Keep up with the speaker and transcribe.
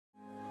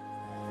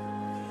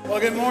Well,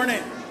 good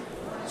morning.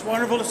 It's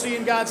wonderful to see you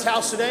in God's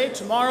house today.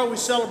 Tomorrow we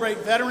celebrate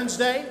Veterans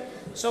Day.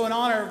 So in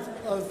honor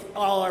of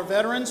all our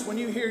veterans, when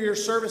you hear your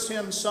service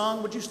hymn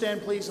sung, would you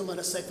stand please and let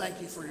us say thank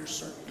you for your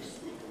service.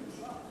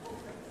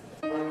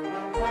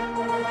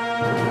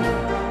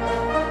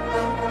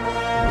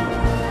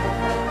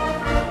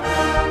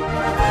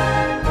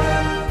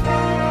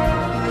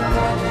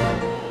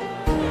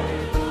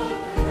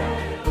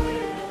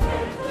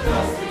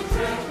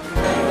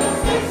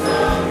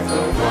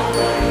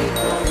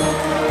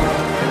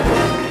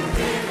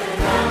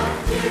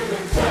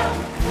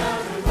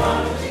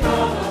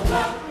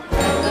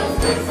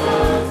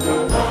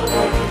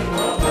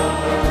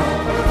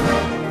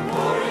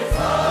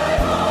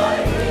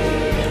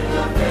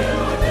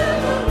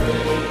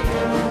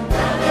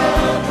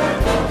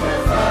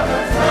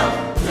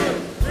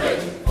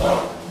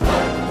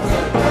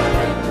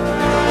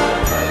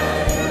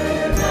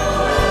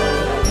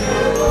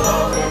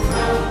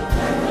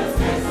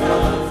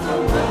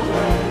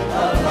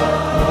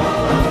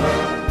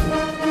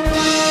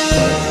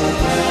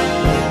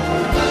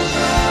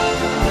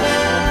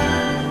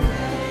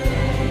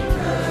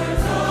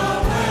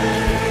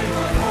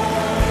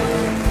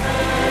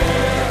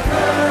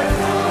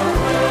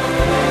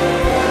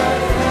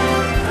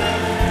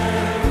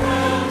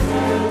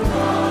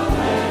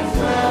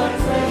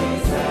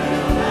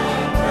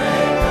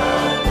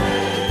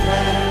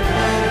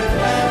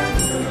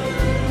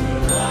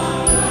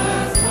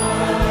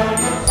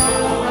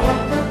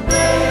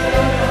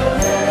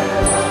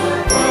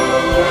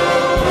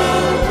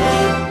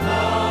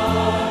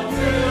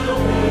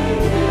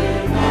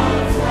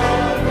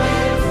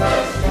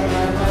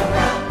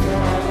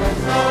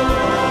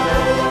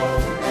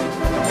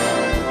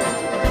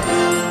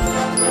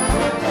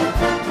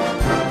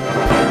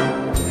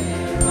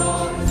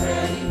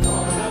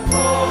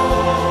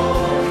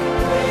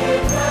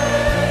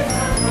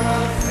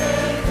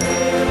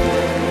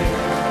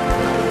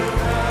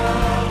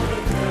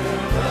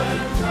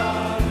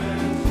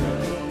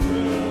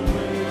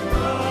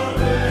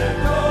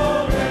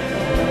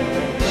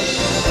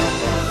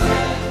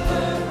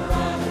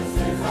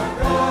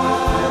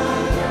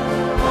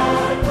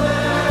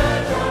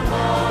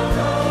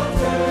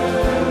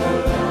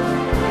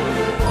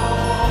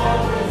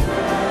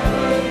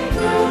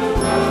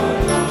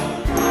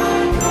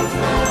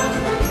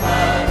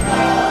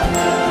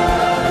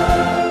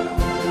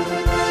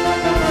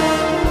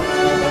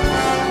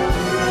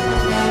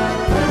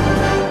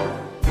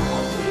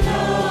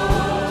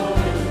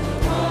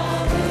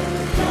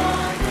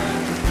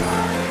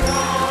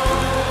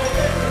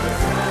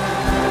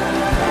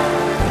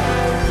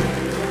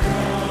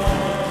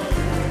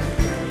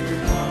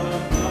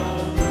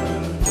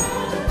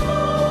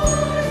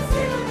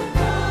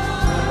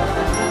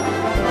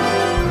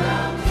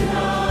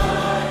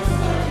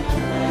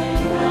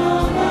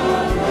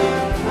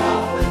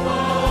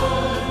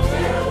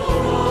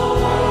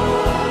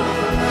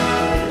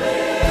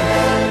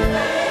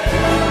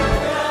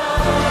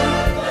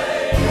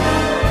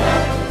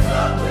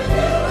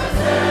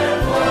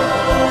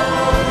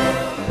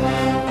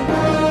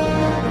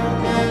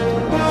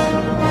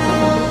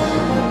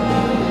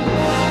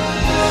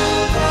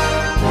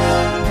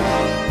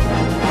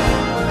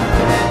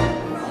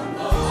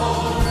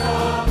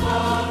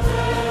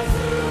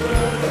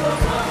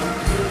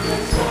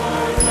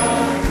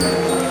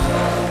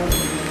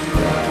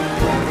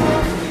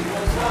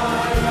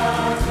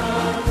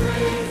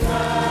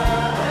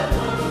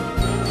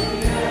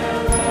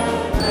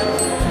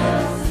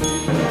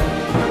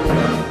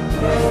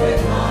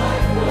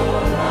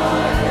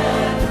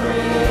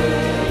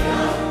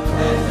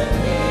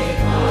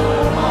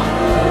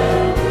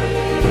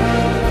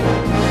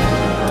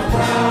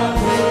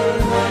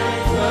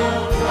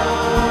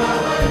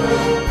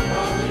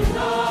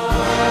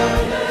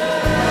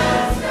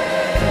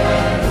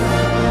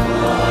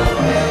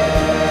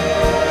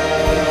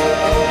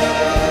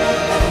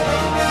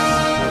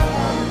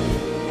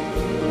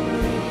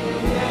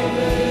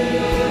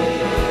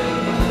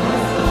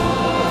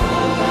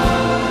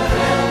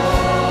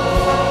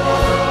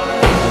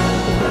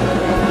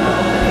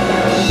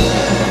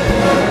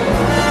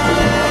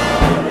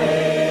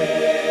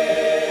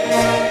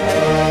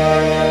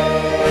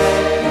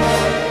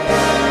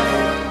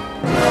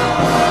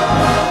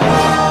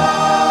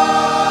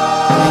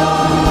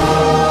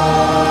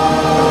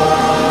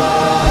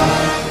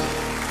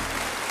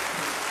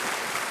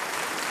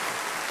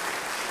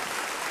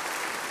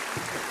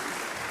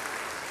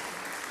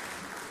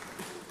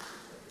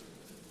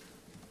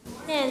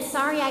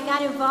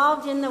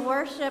 In the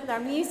worship, our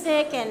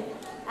music, and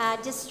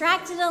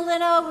distracted a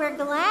little. We're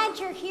glad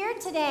you're here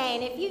today.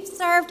 And if you've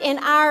served in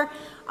our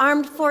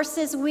armed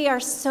forces, we are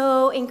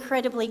so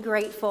incredibly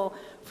grateful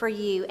for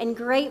you and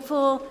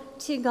grateful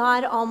to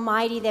God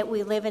Almighty that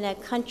we live in a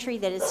country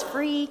that is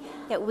free,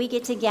 that we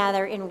get to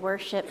gather in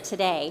worship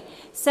today.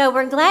 So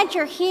we're glad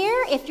you're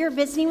here. If you're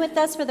visiting with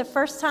us for the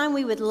first time,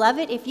 we would love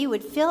it if you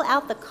would fill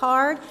out the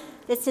card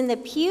that's in the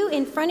pew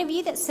in front of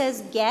you that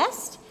says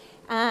guest.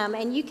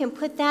 And you can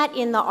put that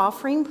in the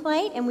offering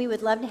plate, and we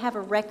would love to have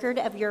a record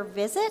of your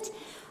visit.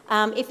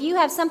 If you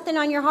have something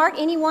on your heart,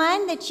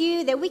 anyone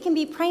that we can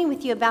be praying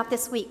with you about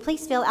this week,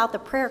 please fill out the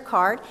prayer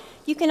card.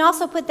 You can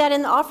also put that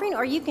in the offering,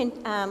 or you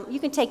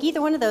can take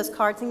either one of those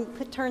cards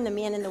and turn them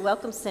in the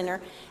Welcome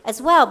Center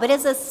as well. But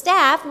as a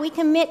staff, we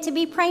commit to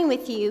be praying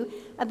with you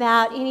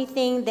about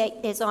anything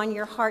that is on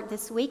your heart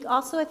this week.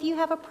 Also, if you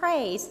have a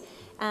praise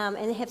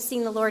and have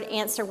seen the Lord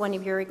answer one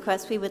of your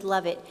requests, we would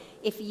love it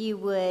if you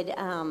would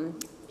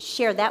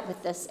share that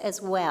with us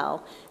as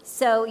well.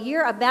 So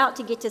you're about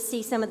to get to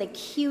see some of the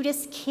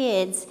cutest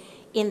kids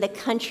in the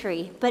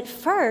country. But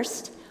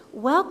first,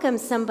 welcome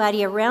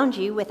somebody around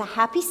you with a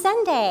happy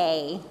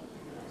Sunday.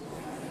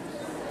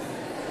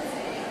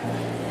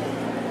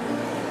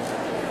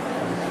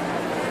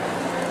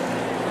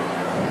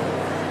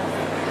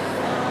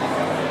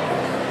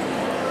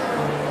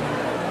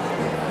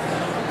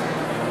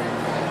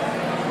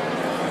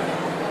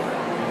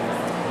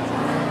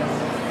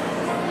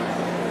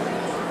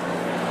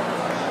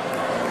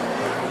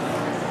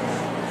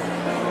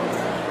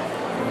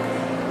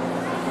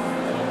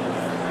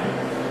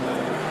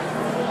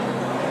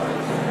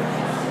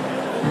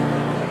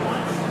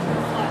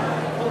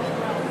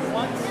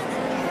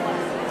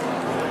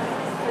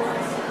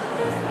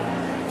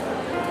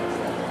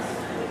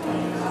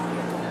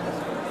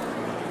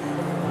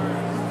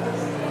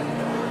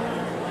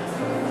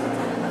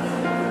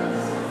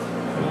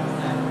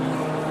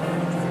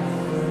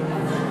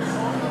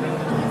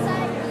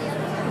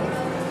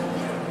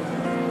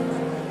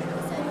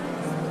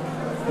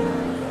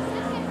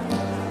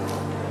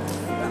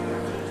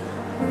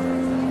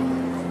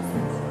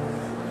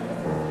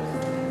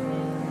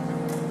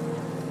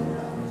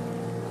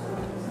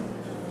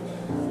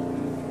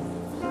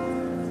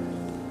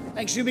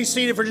 Thanks. You be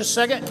seated for just a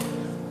second.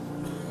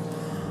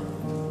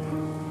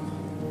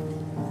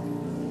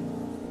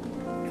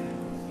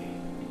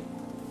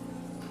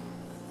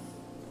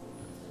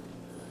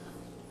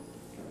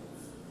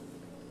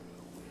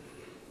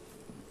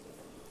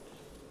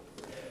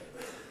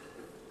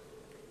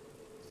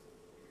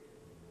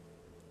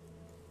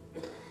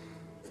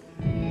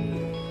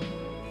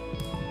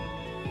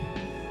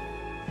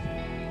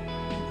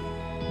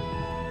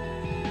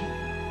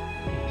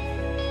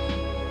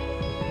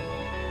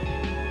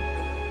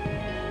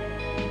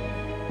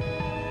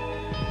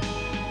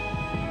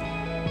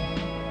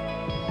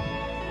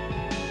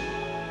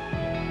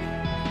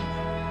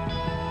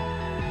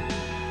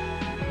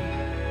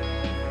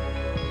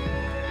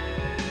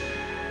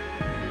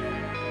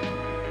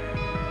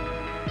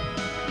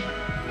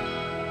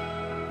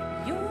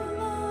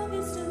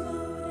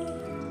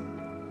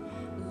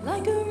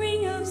 Like a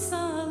ring of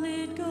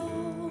solid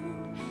gold,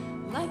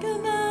 like a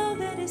vow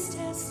that is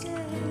tested,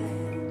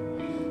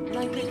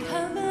 like the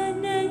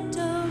covenant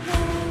of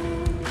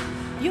old.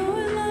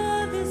 Your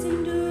love is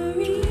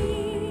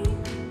enduring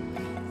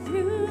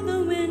through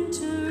the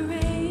winter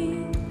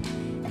rain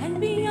and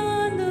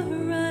beyond the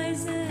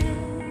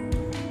horizon,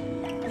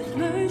 with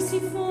mercy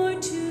for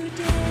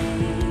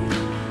today.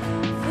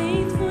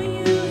 Faithful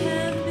you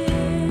have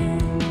been,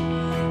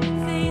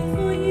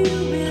 faithful you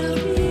will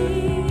be.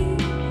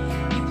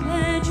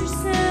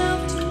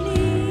 Yourself to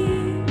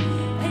me,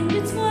 and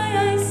it's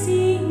why I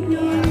sing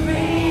your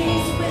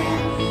praise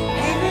will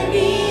ever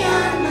be.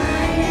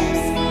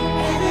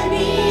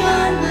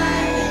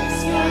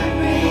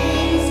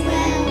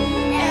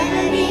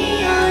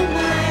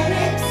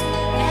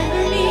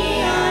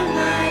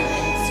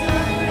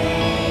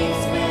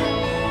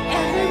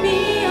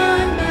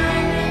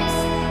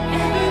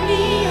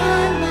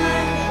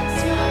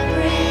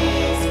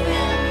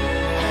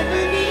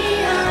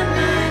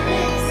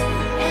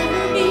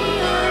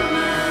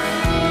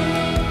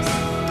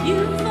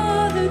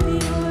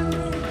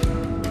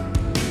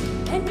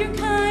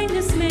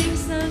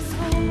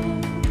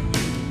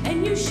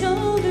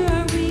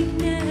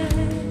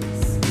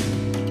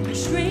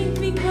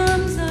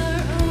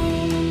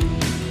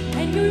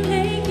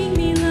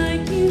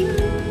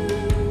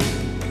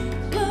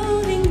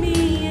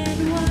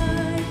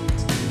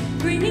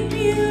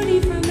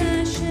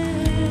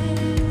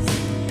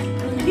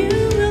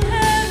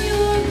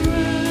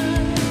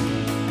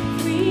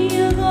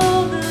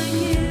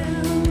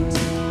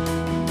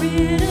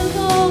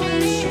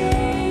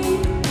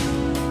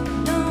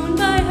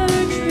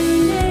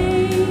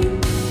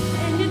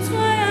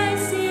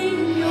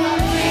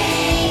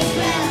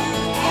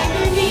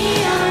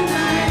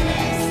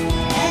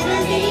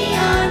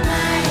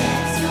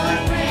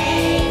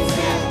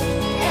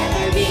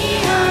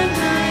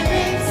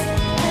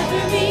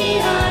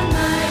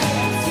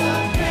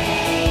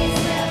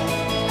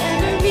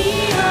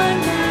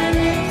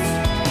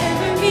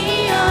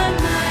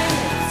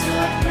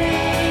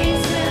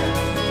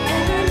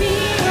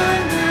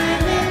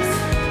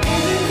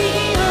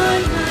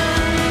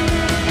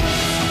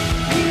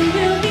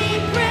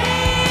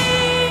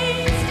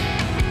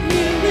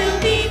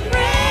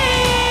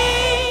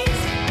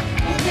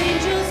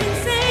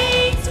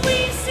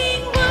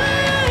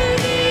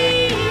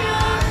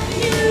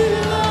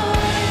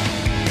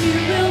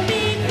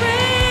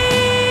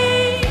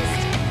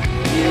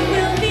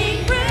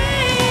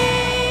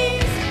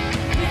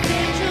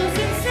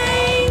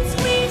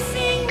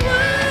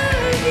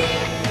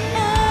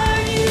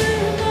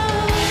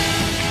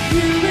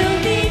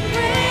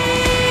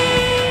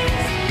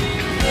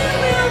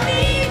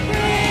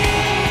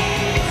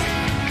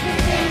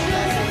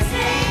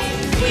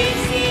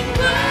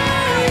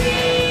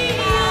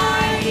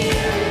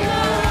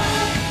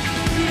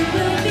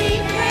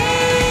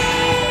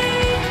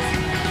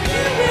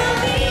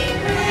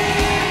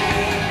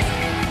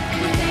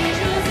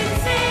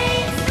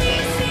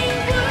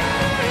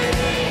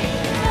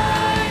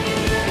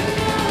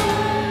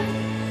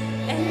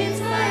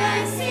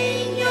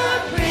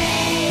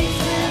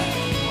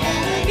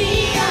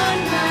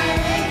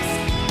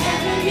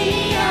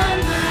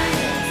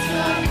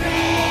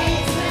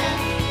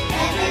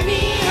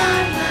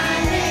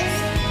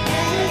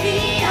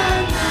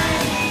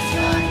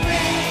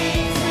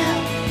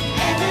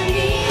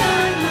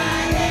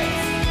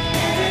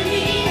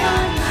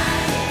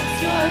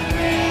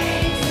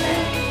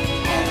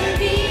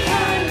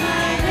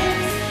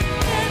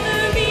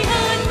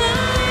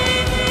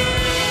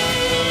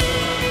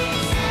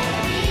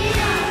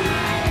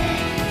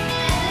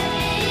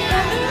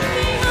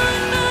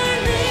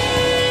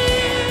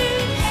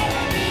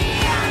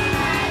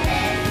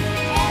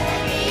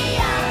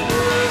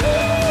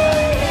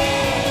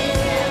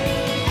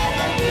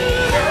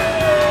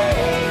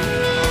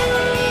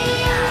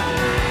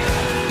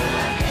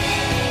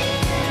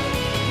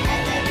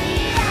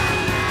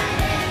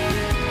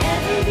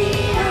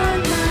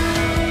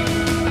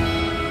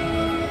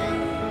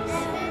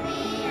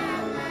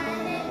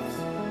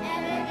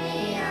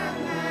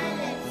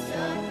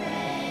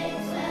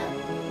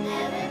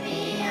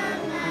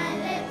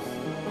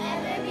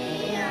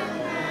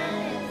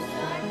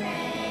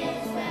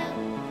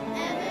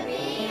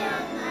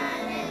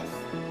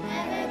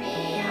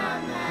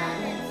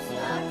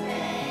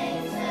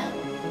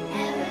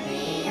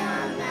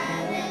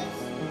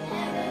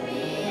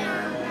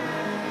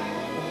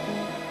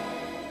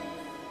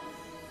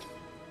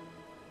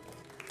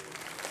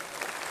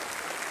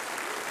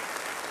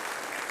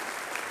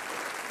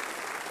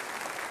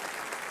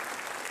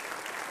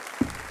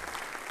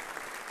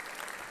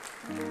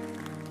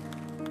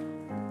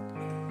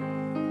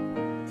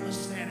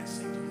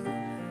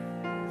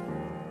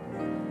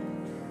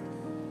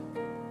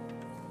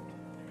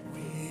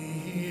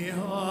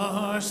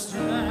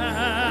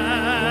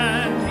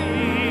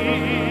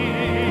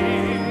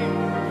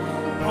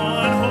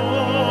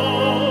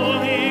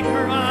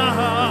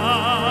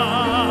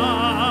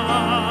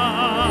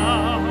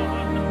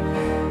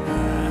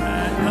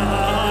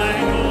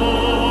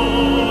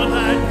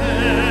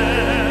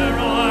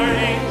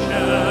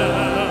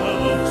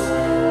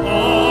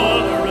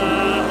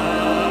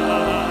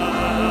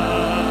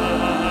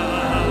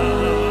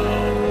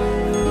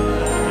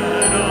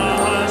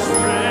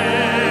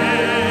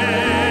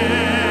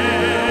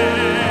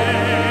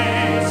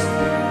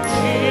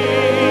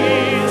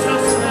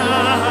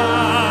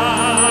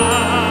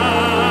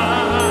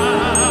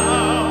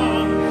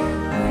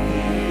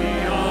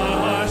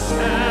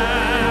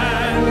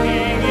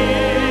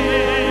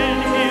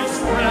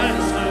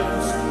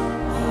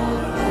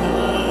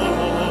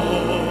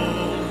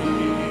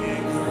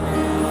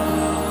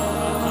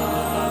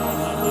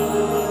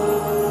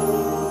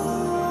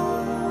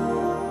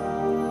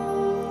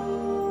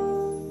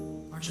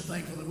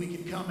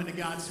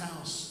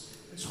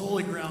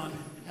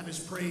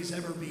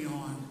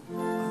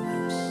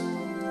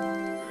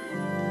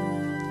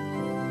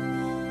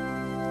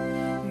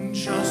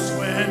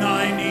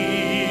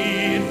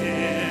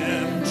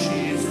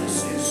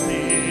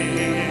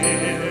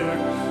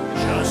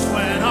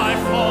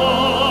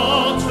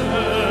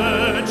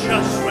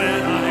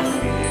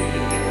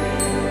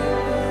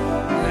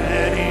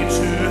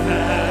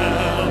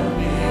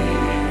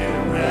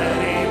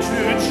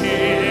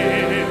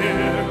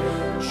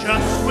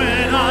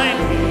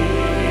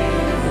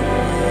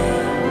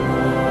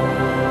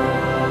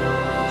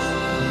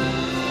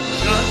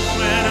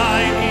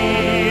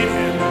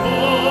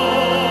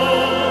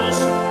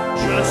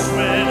 Just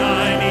when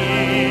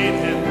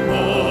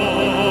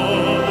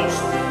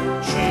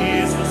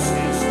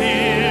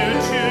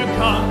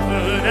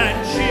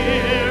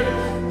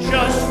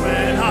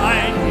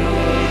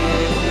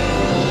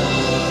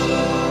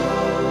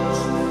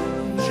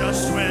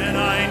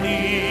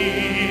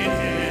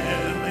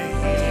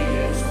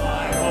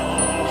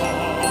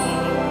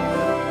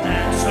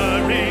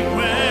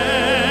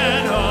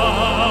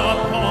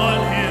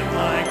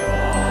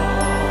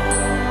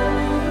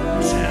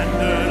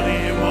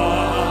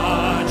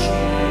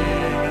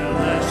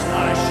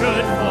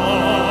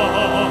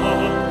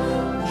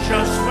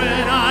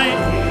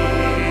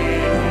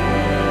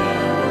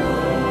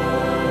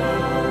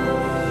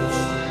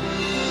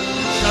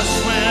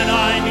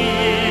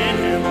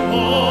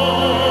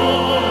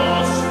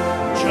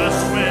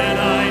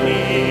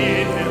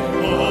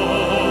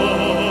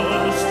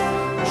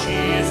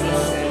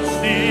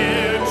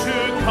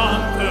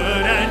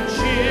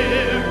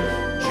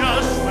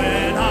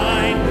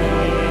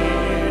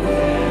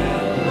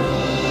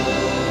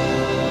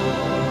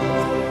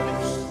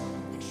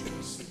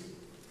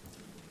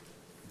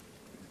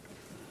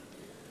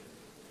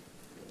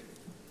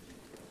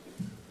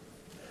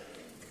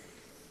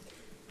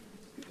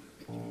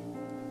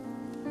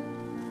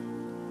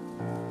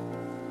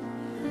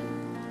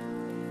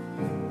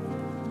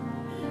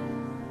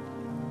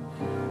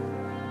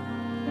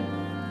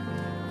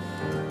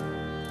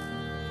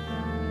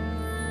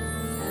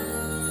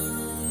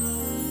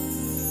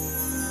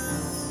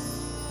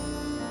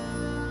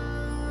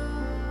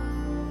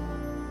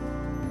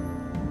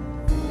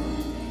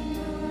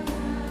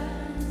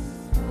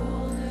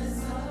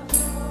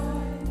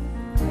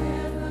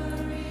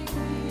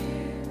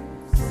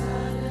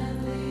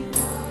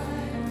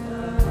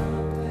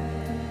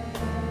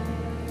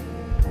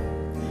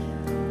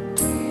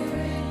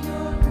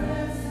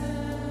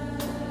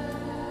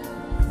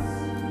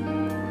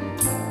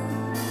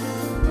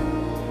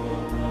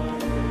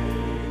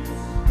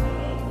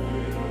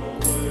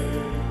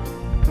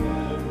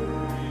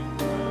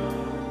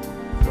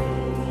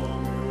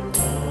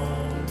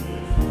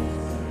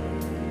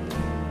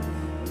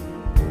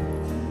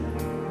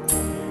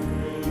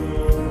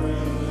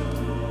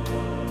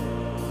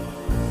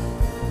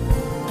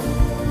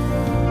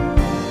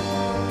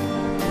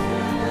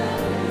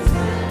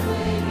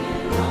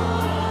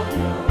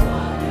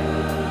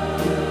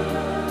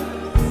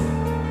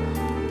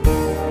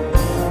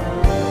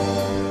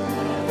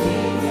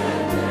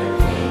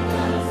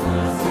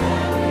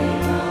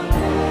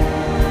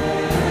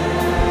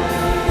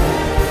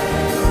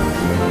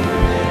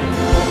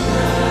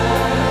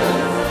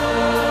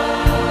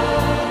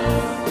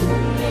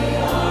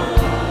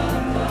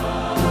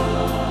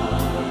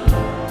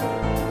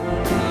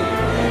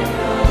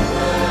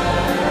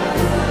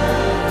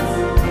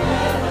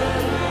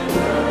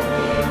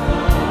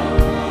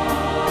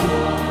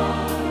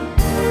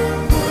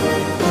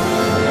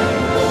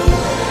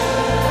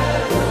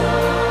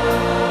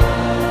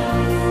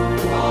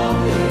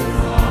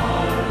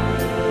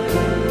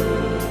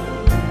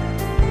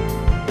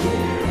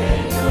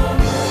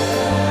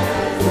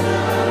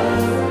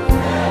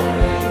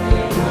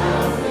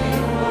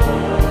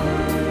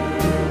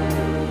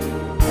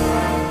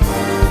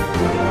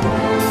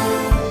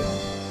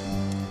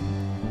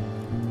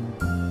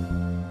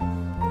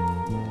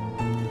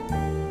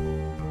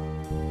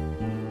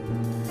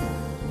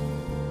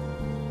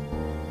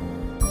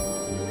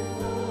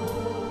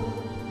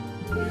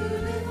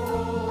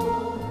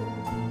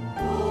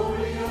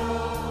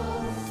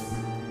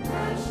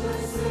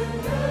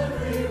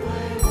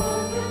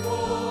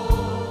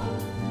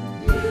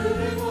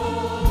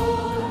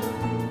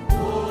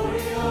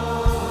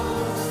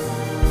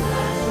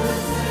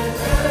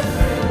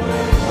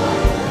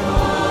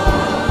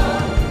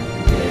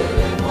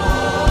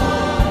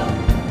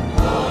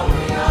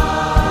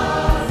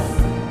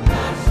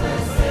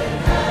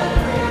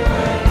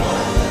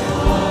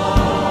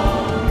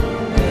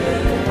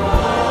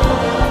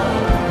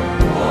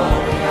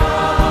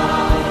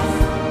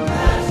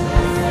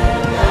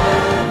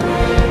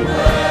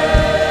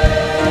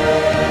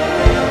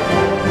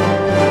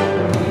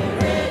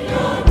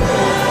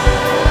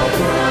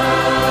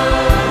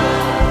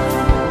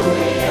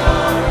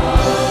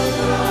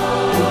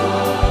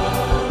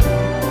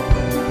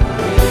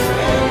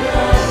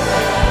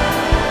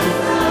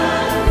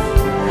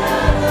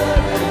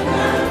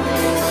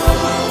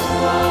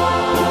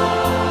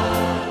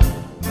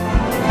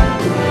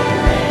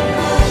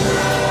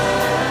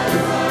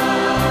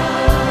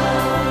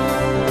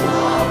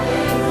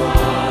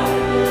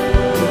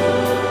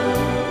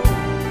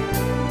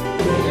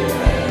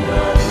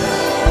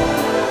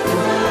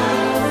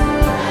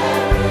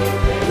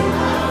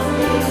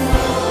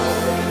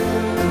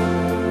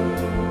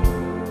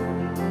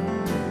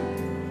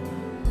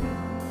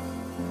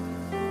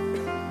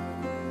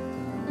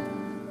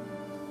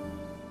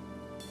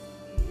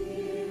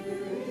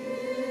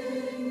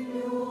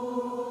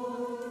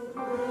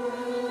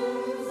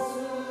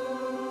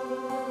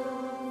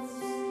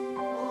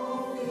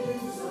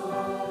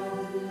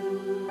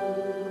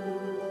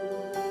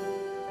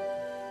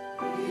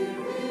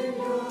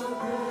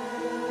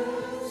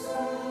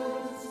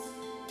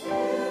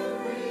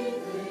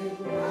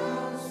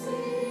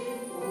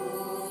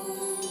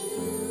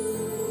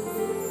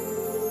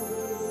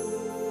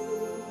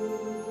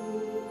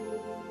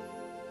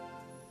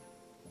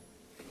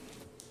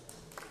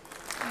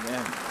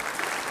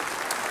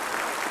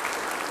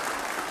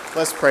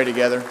Let's pray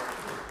together.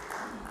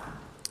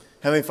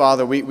 Heavenly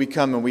Father, we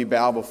come and we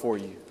bow before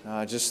you,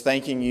 just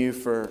thanking you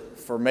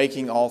for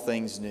making all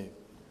things new.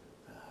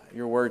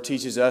 Your word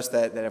teaches us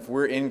that if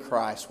we're in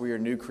Christ, we are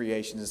new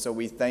creations. And so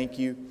we thank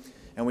you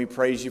and we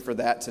praise you for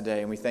that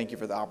today. And we thank you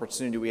for the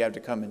opportunity we have to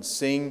come and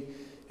sing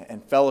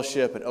and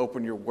fellowship and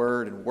open your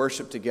word and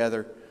worship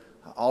together,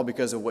 all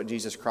because of what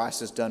Jesus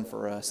Christ has done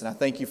for us. And I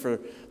thank you for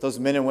those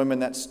men and women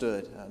that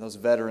stood, those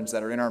veterans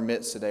that are in our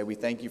midst today. We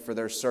thank you for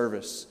their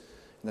service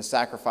and the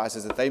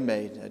sacrifices that they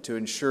made to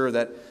ensure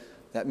that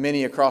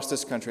many across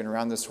this country and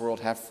around this world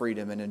have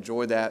freedom and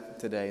enjoy that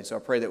today. And so I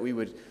pray that we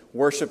would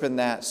worship in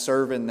that,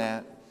 serve in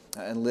that,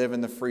 and live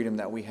in the freedom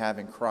that we have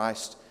in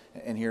Christ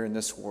and here in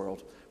this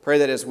world. Pray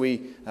that as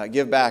we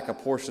give back a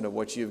portion of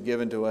what you have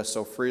given to us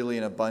so freely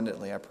and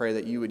abundantly, I pray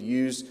that you would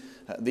use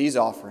these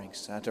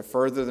offerings to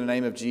further the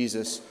name of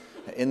Jesus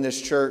in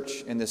this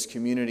church, in this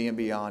community, and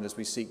beyond as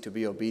we seek to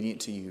be obedient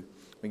to you.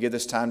 We give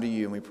this time to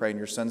you, and we pray in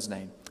your Son's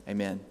name.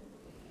 Amen.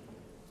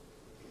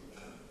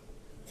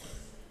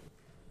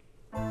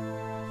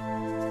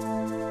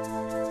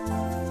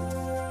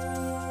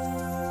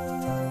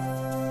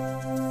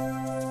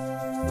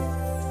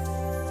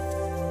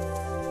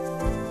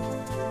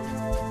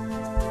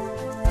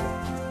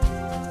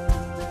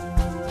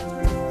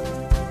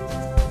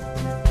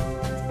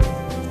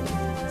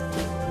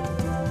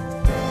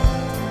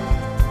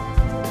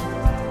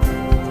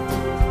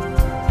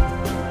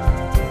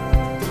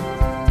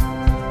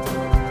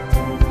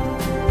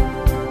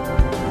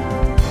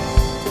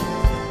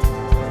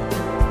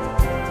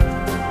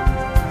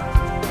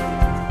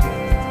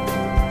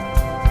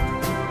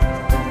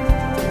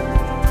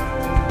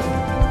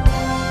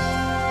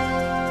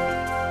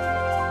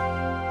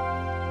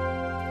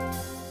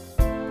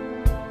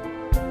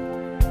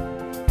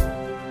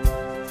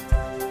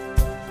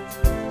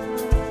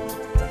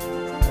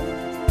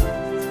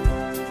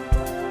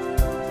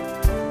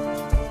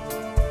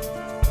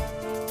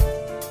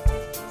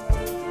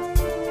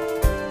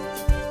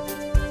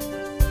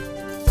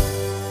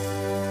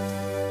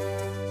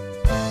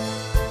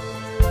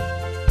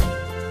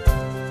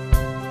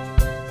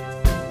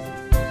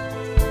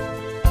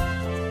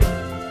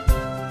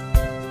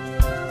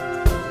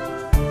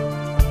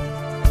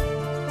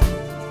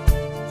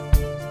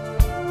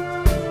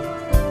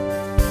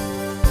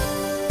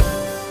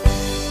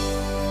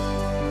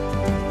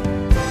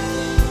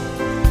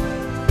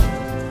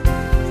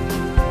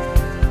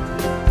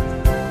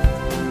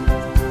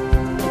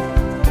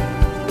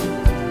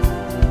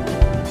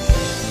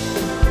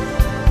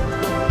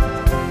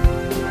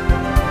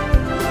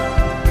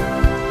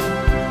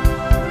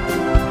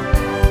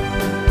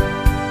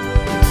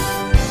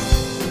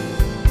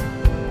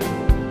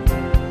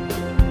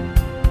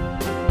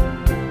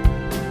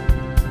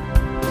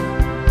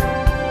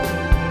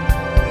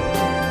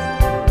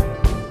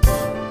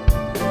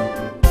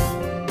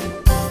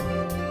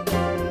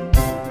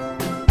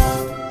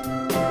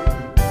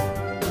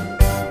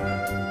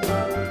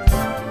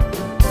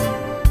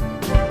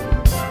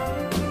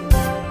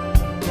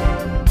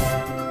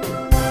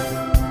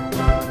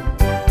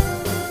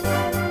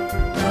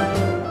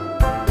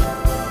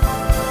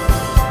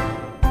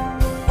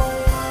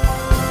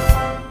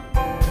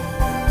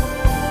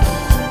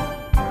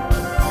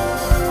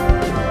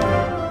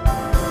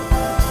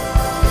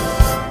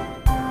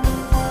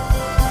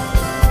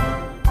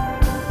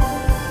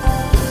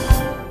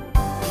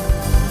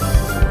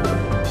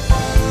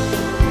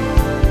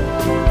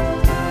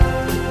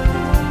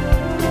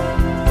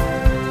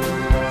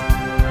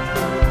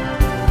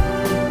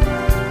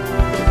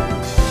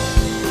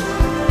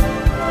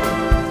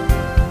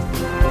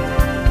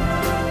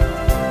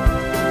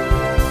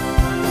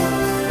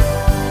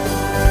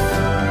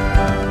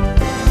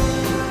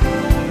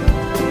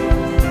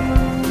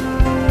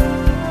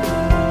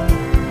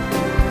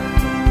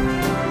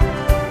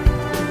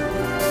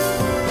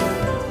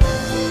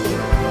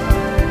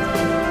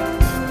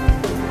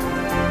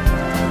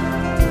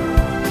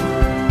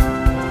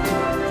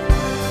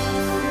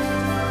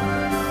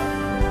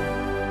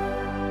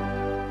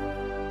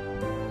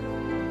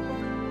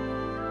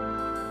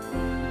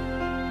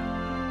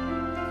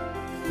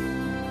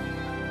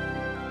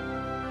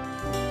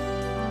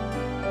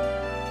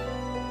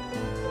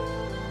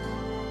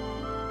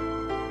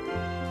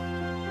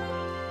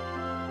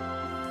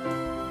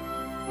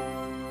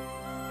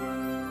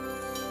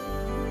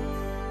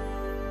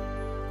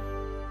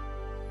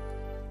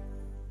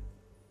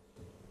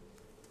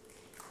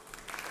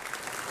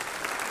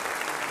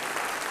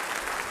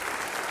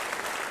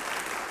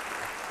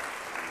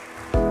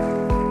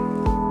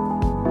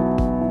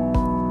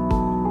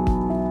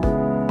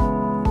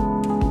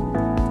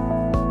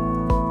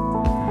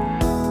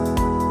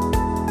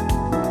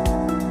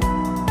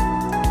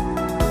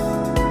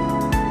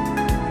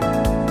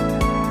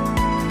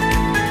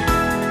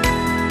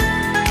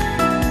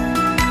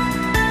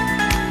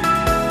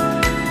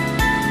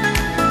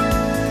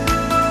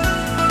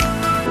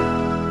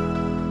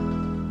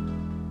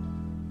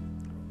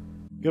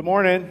 Good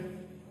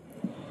morning.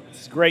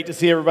 It's great to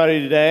see everybody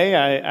today.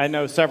 I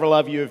know several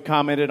of you have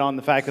commented on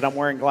the fact that I'm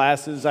wearing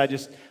glasses. I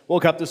just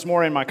woke up this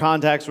morning, my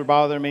contacts were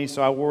bothering me,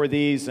 so I wore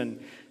these, and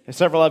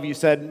several of you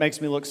said it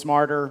makes me look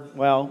smarter.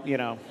 Well, you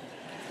know,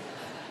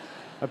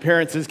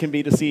 appearances can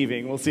be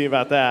deceiving. We'll see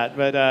about that.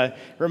 But it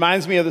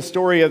reminds me of the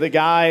story of the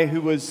guy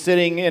who was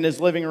sitting in his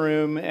living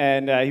room,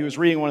 and he was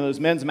reading one of those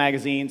men's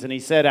magazines, and he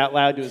said out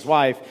loud to his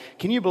wife,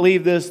 "Can you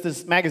believe this?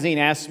 This magazine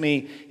asked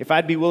me if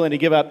I'd be willing to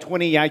give up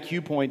 20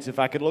 IQ points if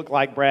I could look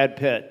like Brad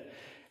Pitt."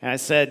 And I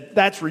said,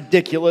 "That's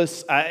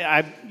ridiculous.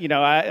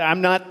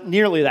 I'm not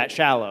nearly that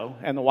shallow."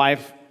 And the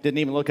wife didn't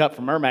even look up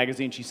from her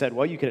magazine. She said,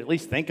 "Well, you could at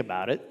least think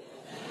about it."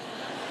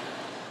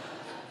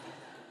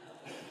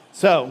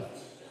 So,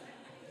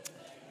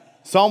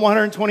 Psalm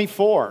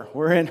 124.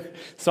 We're in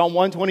Psalm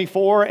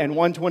 124 and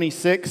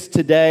 126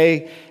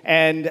 today.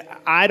 And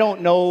I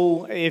don't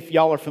know if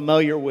y'all are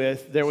familiar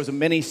with, there was a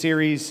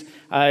mini-series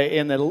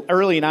in the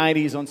early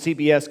 90s on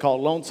CBS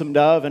called Lonesome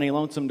Dove. Any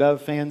Lonesome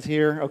Dove fans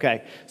here?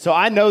 Okay. So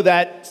I know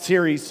that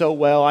series so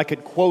well, I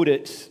could quote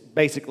it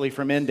basically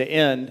from end to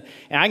end.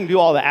 And I can do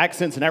all the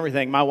accents and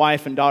everything. My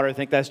wife and daughter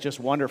think that's just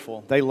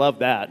wonderful. They love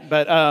that.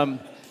 But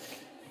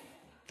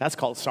that's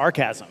called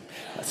sarcasm.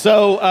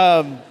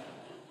 So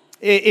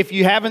if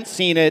you haven't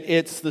seen it,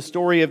 it's the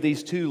story of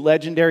these two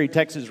legendary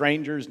Texas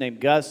Rangers named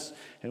Gus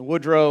and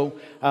Woodrow,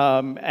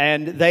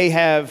 and they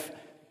have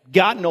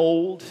gotten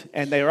old,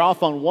 and they are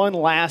off on one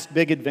last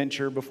big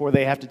adventure before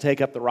they have to take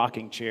up the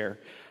rocking chair.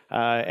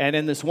 And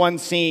in this one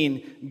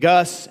scene,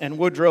 Gus and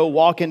Woodrow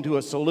walk into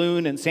a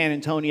saloon in San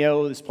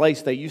Antonio, this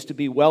place they used to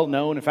be well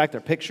known. In fact,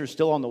 their picture's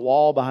still on the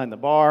wall behind the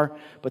bar.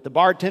 But the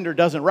bartender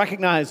doesn't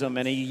recognize them,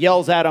 and he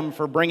yells at them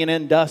for bringing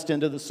in dust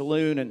into the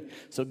saloon. And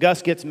so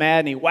Gus gets mad,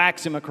 and he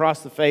whacks him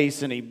across the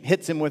face, and he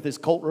hits him with his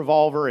Colt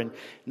revolver. And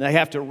they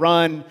have to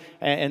run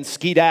and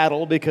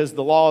skedaddle because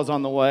the law is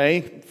on the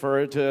way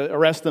to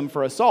arrest them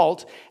for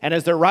assault. And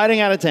as they're riding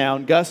out of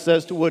town, Gus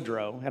says to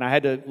Woodrow, and I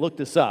had to look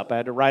this up. I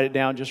had to write it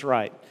down just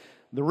right.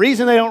 "The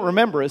reason they don't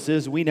remember us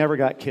is we never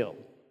got killed.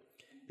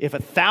 If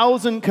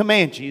 1,000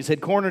 Comanches had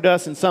cornered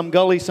us in some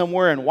gully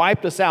somewhere and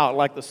wiped us out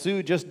like the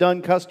Sioux just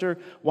done Custer,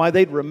 why,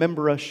 they'd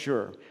remember us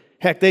sure.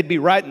 Heck, they'd be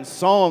writing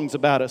songs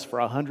about us for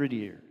 100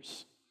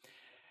 years.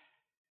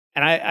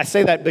 And I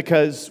say that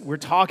because we're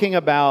talking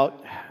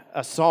about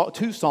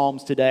two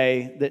Psalms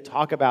today that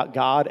talk about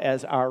God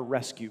as our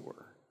rescuer.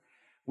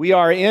 We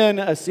are in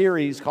a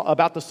series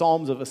about the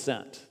Psalms of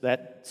Ascent,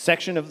 that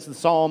section of the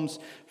Psalms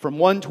from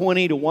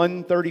 120 to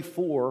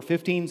 134,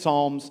 15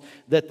 Psalms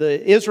that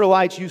the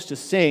Israelites used to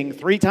sing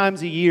 3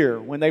 times a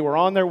year when they were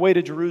on their way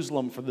to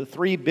Jerusalem for the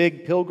 3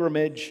 big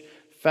pilgrimage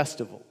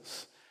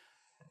festivals.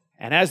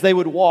 And as they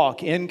would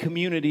walk in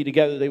community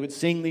together, they would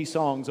sing these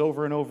songs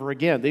over and over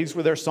again. These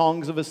were their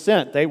songs of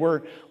ascent. They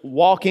were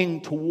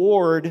walking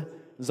toward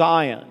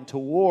Zion,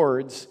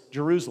 towards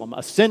Jerusalem,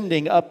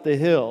 ascending up the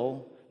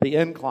hill, the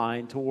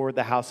incline toward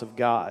the house of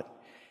God.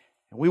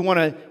 And we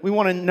want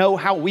to know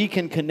how we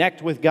can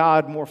connect with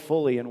God more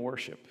fully in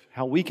worship,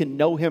 how we can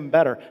know Him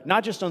better,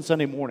 not just on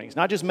Sunday mornings,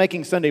 not just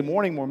making Sunday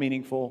morning more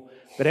meaningful,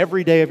 but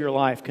every day of your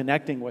life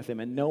connecting with Him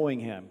and knowing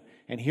Him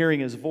and hearing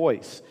His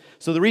voice.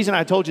 So the reason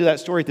I told you that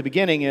story at the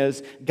beginning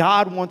is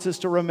God wants us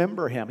to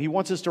remember Him. He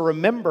wants us to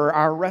remember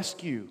our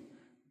rescue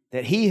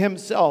that He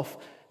Himself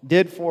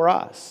did for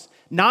us.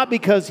 Not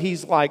because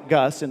he's like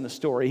Gus in the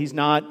story. He's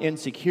not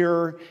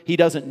insecure. He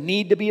doesn't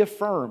need to be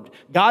affirmed.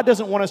 God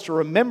doesn't want us to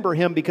remember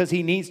Him because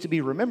He needs to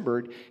be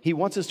remembered. He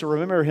wants us to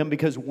remember Him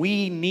because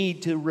we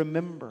need to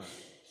remember.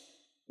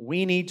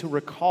 We need to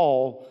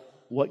recall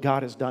what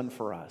God has done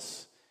for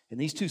us. In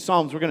these 2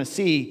 Psalms, we're going to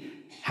see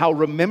how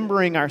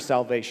remembering our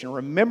salvation,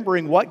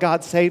 remembering what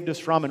God saved us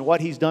from and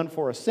what He's done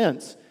for us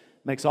since,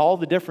 makes all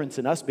the difference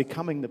in us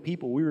becoming the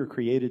people we were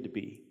created to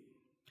be.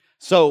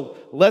 So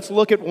let's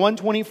look at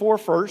 124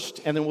 first,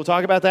 and then we'll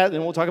talk about that, and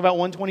then we'll talk about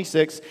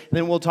 126, and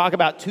then we'll talk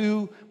about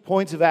 2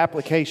 points of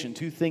application,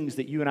 2 things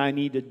that you and I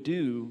need to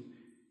do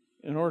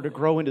in order to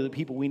grow into the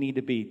people we need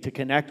to be, to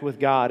connect with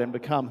God and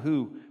become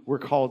who we're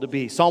called to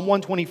be. Psalm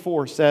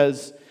 124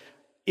 says,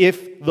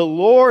 if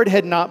it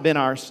had not been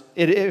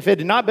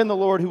the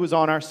Lord who was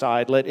on our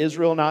side, let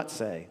Israel not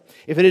say.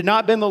 If it had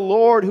not been the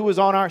Lord who was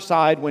on our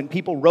side when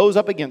people rose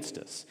up against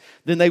us,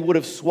 then they would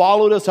have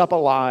swallowed us up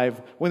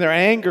alive when their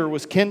anger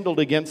was kindled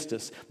against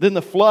us. Then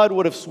the flood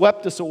would have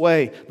swept us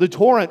away. The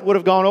torrent would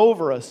have gone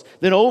over us.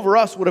 Then over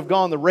us would have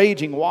gone the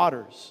raging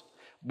waters.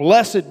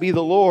 Blessed be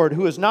the Lord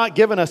who has not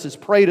given us His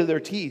prey to their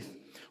teeth.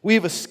 We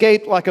have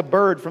escaped like a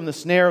bird from the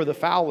snare of the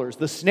fowlers.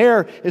 The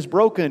snare is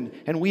broken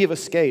and we have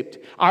escaped.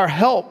 Our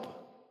help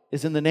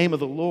is in the name of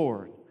the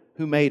Lord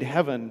who made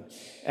heaven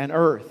and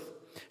earth.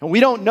 And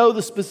we don't know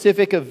the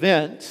specific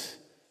event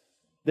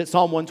that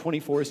Psalm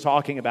 124 is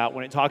talking about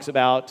when it talks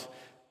about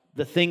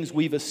the things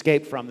we've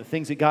escaped from, the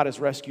things that God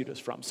has rescued us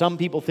from. Some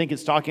people think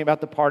it's talking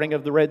about the parting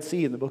of the Red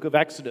Sea in the book of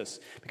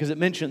Exodus because it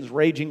mentions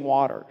raging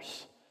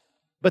waters.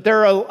 But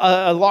there are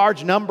a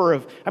large number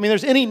of,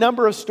 there's any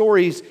number of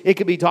stories it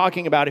could be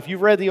talking about. If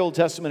you've read the Old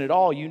Testament at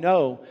all, you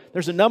know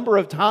there's a number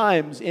of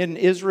times in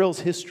Israel's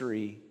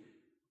history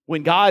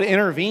when God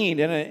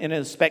intervened in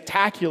a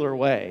spectacular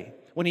way,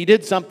 when he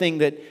did something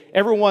that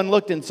everyone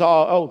looked and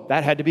saw, oh,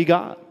 that had to be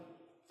God.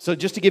 So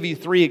just to give you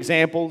 3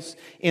 examples,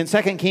 in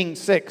 2 Kings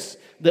 6,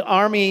 the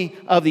army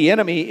of the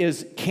enemy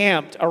is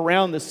camped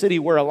around the city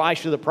where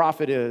Elisha the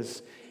prophet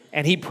is,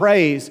 and he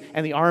prays,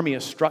 and the army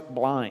is struck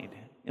blind.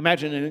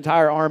 Imagine an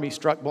entire army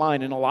struck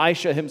blind, and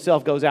Elisha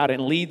himself goes out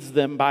and leads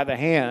them by the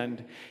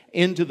hand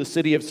into the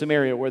city of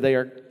Samaria, where they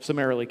are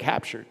summarily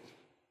captured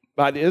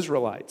by the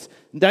Israelites.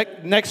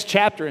 Next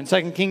chapter in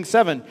 2 Kings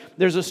 7,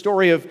 there's a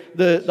story of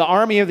the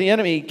army of the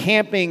enemy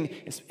camping,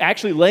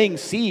 actually laying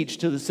siege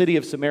to the city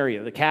of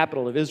Samaria, the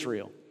capital of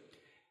Israel.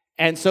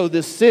 And so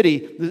this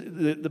city,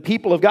 the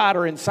people of God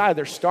are inside.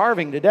 They're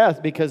starving to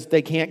death because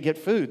they can't get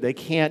food. They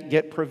can't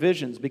get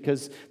provisions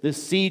because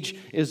this siege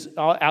is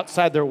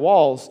outside their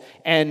walls.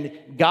 And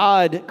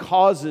God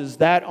causes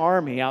that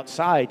army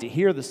outside to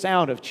hear the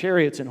sound of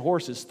chariots and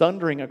horses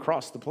thundering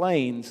across the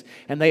plains.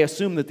 And they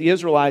assume that the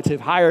Israelites have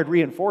hired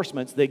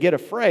reinforcements. They get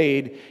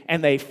afraid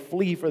and they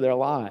flee for their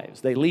lives.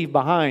 They leave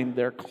behind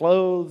their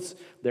clothes,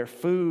 their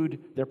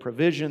food, their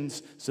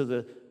provisions, so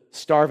the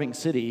starving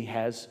city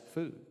has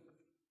food.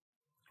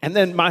 And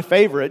then my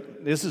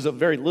favorite, this is a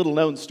very little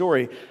known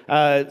story,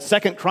 2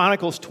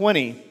 Chronicles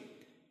 20,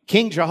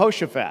 King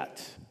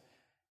Jehoshaphat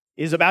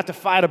is about to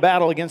fight a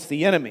battle against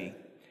the enemy.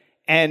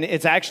 And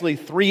it's actually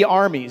 3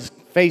 armies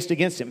faced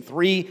against him,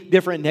 3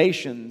 different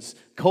nations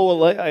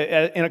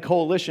in a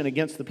coalition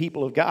against the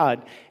people of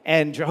God.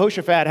 And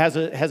Jehoshaphat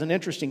has an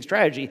interesting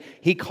strategy.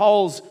 He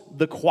calls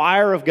the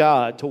choir of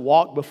God to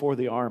walk before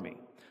the army.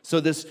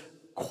 So this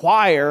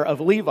choir of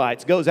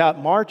Levites goes out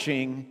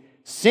marching,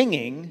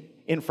 singing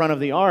in front of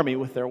the army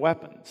with their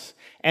weapons.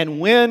 And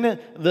when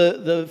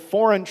the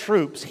foreign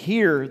troops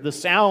hear the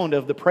sound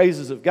of the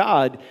praises of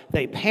God,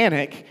 they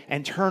panic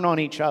and turn on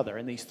each other.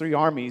 And these 3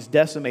 armies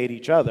decimate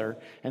each other.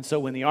 And so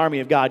when the army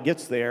of God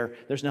gets there,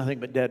 there's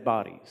nothing but dead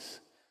bodies.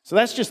 So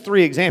that's just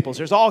 3 examples.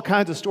 There's all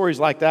kinds of stories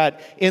like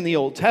that in the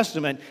Old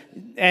Testament.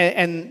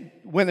 And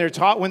when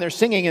they're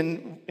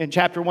singing in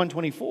chapter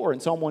 124, in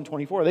Psalm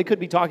 124, they could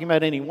be talking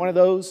about any one of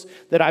those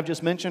that I've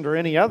just mentioned or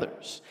any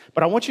others.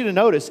 But I want you to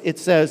notice it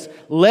says,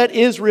 "Let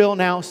Israel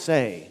now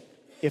say,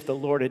 if the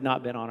Lord had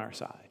not been on our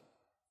side."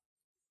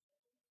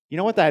 You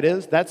know what that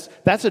is?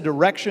 That's a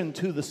direction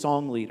to the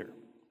song leader.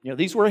 You know,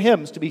 these were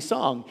hymns to be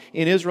sung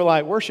in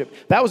Israelite worship.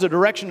 That was a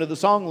direction to the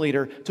song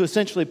leader to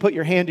essentially put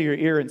your hand to your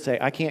ear and say,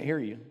 I can't hear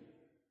you.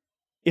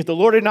 If the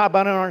Lord had not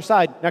been on our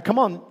side, now come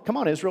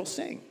on, Israel,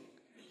 sing.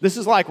 This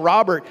is like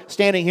Robert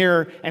standing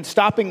here and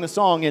stopping the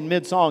song in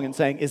mid-song and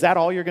saying, is that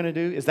all you're going to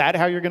do? Is that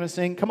how you're going to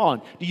sing? Come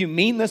on. Do you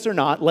mean this or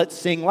not? Let's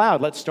sing loud.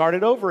 Let's start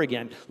it over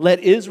again. Let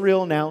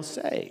Israel now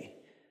say.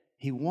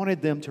 He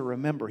wanted them to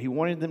remember. He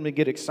wanted them to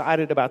get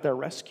excited about their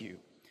rescue.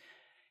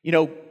 You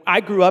know,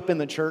 I grew up in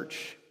the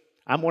church.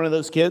 I'm one of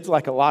those kids,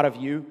 like a lot of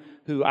you,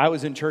 who I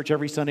was in church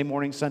every Sunday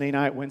morning, Sunday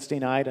night, Wednesday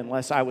night,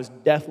 unless I was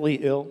deathly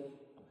ill.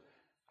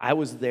 I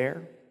was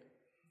there.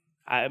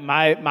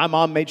 My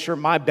mom made sure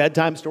my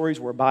bedtime stories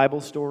were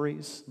Bible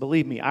stories.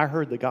 Believe me, I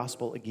heard the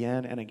gospel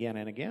again and again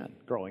and again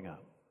growing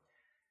up.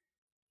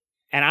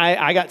 And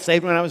I got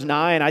saved when I was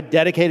 9. I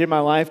dedicated my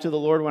life to the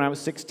Lord when I was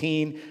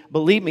 16.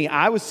 Believe me,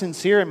 I was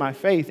sincere in my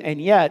faith,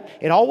 and yet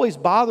it always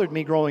bothered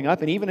me growing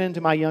up and even into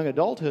my young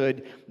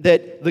adulthood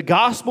that the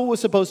gospel was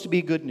supposed to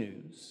be good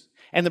news.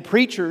 And the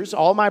preachers,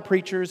 all my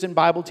preachers and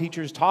Bible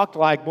teachers talked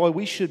like, boy,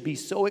 we should be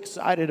so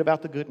excited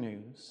about the good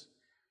news.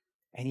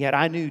 And yet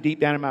I knew deep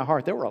down in my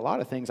heart there were a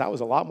lot of things I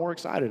was a lot more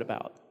excited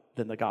about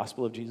than the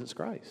gospel of Jesus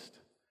Christ.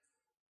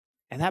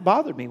 And that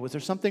bothered me. Was there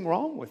something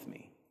wrong with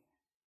me?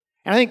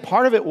 And I think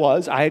part of it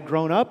was I had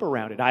grown up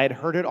around it. I had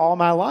heard it all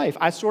my life.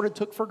 I sort of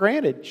took for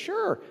granted,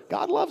 sure,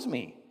 God loves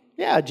me.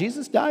 Yeah,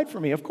 Jesus died for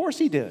me. Of course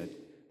he did.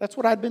 That's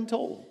what I'd been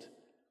told.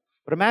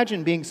 But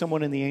imagine being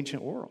someone in the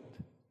ancient world.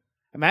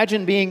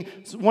 Imagine being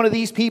one of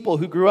these people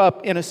who grew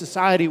up in a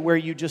society where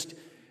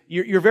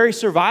your very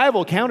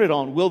survival counted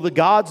on, will the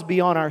gods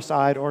be on our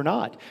side or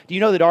not? Do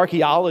you know that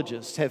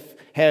archaeologists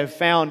have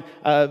found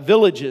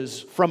villages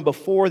from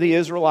before the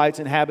Israelites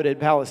inhabited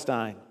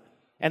Palestine?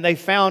 And they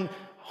found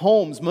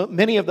homes,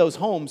 many of those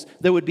homes,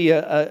 there would be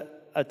a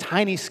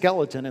tiny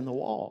skeleton in the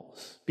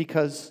walls,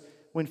 because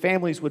when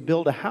families would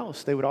build a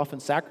house, they would often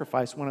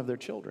sacrifice one of their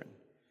children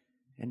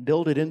and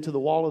build it into the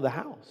wall of the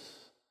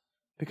house,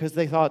 because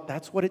they thought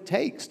that's what it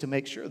takes to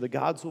make sure the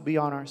gods will be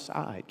on our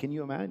side. Can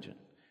you imagine?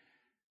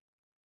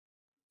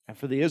 And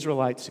for the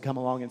Israelites to come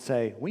along and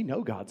say, we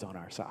know God's on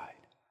our side.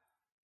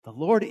 The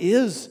Lord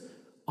is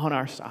on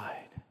our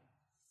side.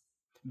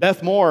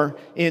 Beth Moore,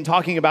 in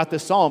talking about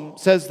this psalm,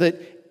 says that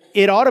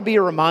it ought to be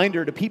a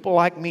reminder to people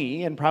like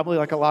me, and probably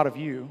like a lot of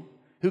you,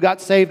 who got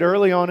saved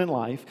early on in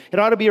life. It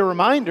ought to be a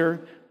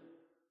reminder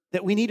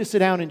that we need to sit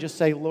down and just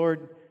say,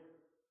 Lord,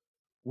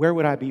 where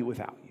would I be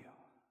without you?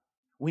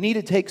 We need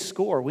to take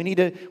score. We need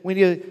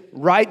to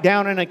write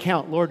down an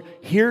account. Lord,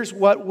 here's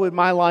what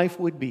my life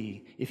would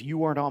be if you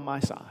weren't on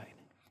my side.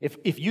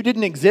 If you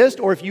didn't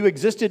exist, or if you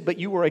existed but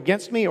you were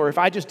against me, or if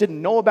I just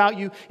didn't know about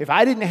you, if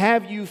I didn't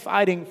have you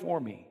fighting for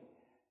me,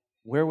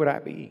 where would I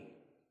be?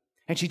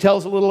 And she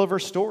tells a little of her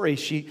story.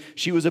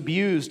 She was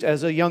abused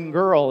as a young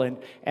girl,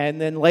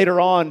 and then later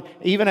on,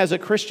 even as a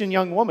Christian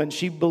young woman,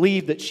 she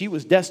believed that she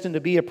was destined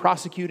to be a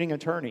prosecuting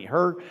attorney.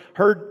 Her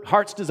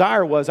heart's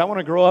desire was, I want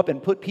to grow up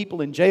and put people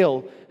in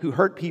jail who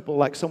hurt people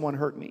like someone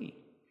hurt me.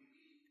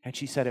 And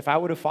she said, if I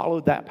would have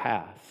followed that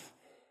path,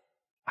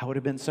 I would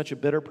have been such a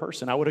bitter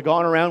person. I would have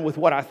gone around with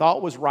what I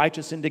thought was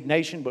righteous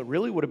indignation, but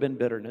really would have been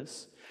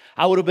bitterness.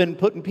 I would have been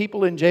putting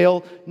people in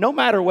jail no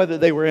matter whether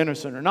they were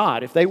innocent or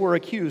not. If they were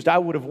accused, I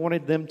would have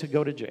wanted them to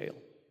go to jail.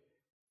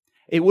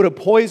 It would have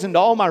poisoned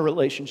all my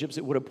relationships.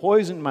 It would have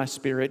poisoned my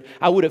spirit.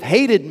 I would have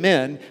hated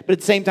men, but at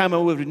the same time, I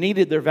would have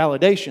needed their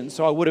validation.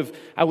 So I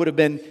would have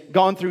been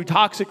gone through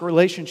toxic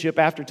relationship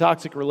after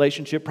toxic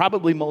relationship,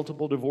 probably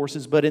multiple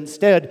divorces, but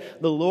instead,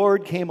 the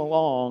Lord came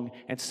along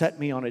and set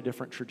me on a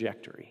different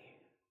trajectory.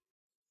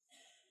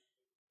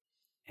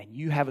 And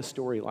you have a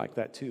story like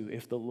that too,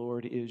 if the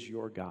Lord is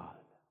your God.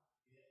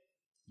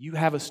 You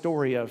have a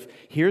story of,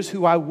 here's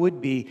who I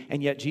would be,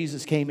 and yet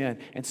Jesus came in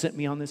and sent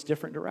me on this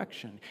different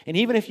direction. And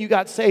even if you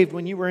got saved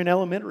when you were in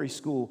elementary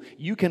school,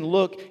 you can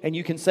look and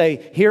you can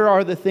say, here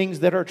are the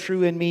things that are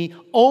true in me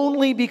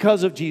only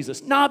because of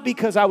Jesus. Not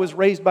because I was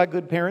raised by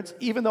good parents,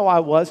 even though I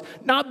was.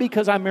 Not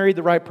because I married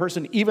the right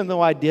person, even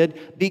though I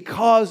did.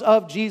 Because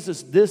of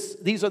Jesus,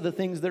 these are the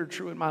things that are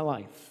true in my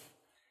life.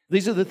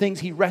 These are the things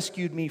He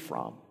rescued me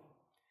from.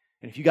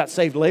 And if you got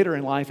saved later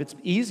in life, it's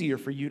easier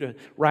for you to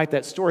write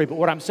that story. But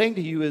what I'm saying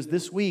to you is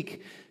this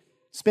week,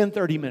 spend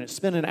 30 minutes,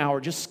 spend an hour,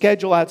 just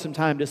schedule out some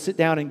time to sit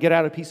down and get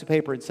out a piece of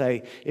paper and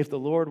say, if the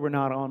Lord were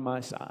not on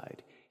my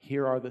side,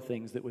 here are the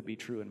things that would be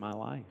true in my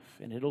life.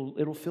 And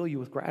it'll fill you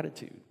with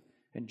gratitude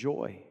and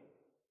joy.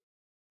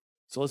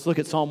 So let's look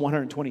at Psalm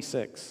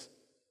 126.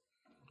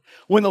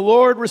 When the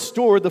Lord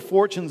restored the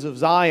fortunes of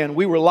Zion,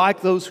 we were like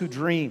those who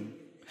dream.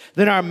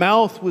 Then our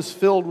mouth was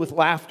filled with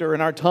laughter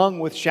and our tongue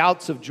with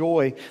shouts of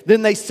joy.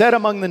 Then they said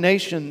among the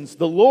nations,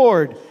 the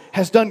Lord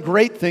has done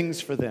great things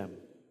for them.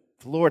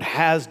 The Lord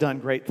has done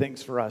great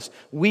things for us.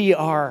 We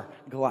are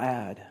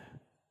glad.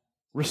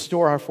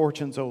 Restore our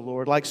fortunes, O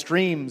Lord, like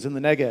streams in the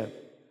Negev.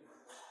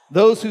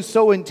 Those who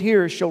sow in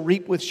tears shall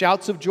reap with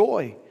shouts of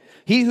joy.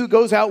 He who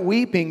goes out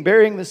weeping,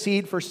 bearing the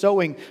seed for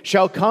sowing,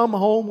 shall come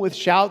home with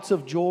shouts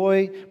of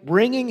joy,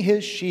 bringing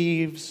his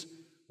sheaves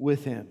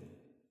with him.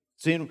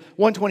 See, in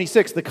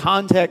 126, the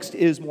context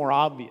is more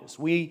obvious.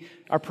 We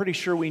are pretty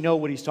sure we know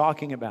what he's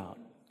talking about.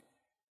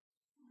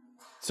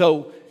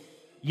 So,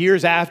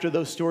 years after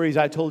those stories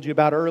I told you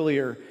about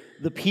earlier,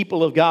 the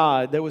people of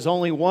God, there was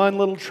only one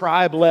little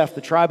tribe left,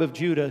 the tribe of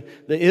Judah.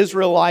 The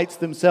Israelites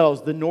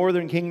themselves, the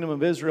northern kingdom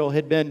of Israel,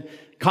 had been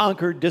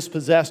conquered,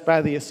 dispossessed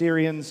by the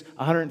Assyrians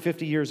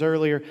 150 years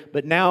earlier.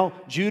 But now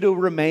Judah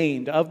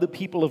remained of the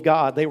people of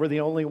God. They were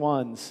the only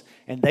ones.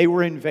 And they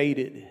were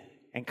invaded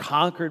and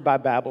conquered by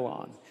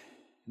Babylon.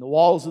 The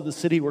walls of the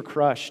city were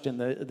crushed, and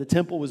the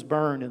temple was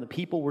burned, and the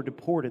people were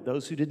deported.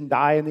 Those who didn't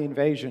die in the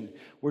invasion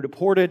were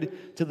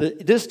deported to the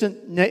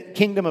distant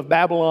kingdom of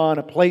Babylon,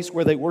 a place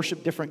where they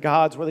worshiped different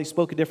gods, where they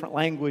spoke a different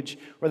language,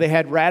 where they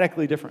had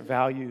radically different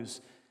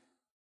values.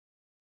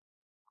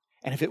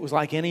 And if it was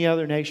like any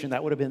other nation,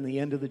 that would have been the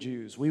end of the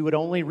Jews. We would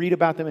only read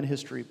about them in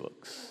history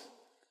books.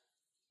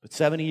 But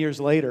 70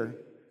 years later,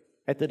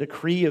 at the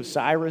decree of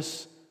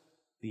Cyrus,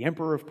 the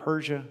emperor of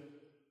Persia,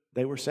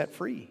 they were set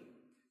free.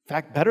 In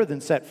fact, better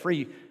than set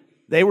free,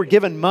 they were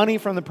given money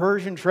from the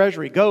Persian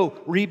treasury. Go,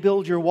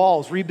 rebuild your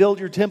walls, rebuild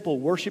your temple,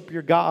 worship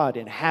your God,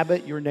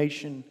 inhabit your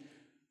nation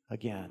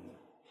again.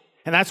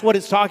 And that's what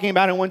it's talking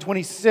about in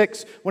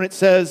 126 when it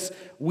says,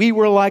 we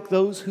were like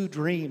those who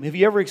dream. Have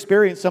you ever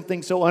experienced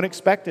something so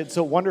unexpected,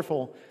 so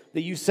wonderful,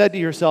 that you said to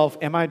yourself,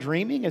 am I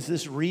dreaming? Is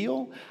this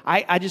real?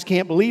 I just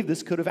can't believe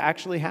this could have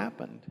actually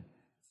happened.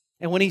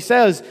 And when he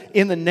says,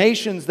 in the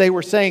nations they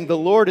were saying, the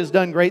Lord has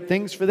done great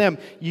things for them,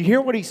 you hear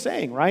what he's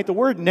saying, right? The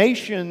word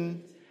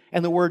nation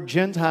and the word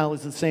Gentile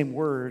is the same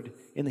word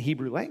in the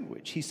Hebrew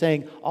language. He's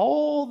saying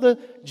all the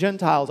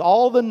Gentiles,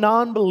 all the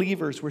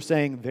non-believers were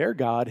saying their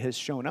God has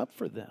shown up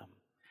for them.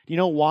 Do you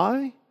know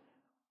why?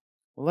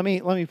 Well, let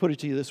me put it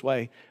to you this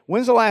way.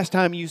 When's the last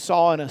time you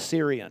saw an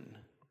Assyrian?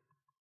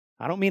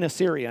 I don't mean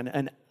Assyrian,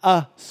 an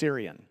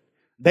Assyrian.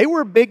 They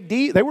were a big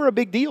deal. They were a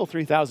big deal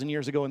 3,000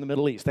 years ago in the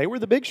Middle East. They were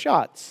the big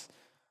shots.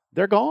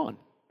 They're gone.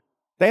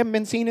 They haven't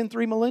been seen in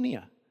 3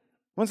 millennia.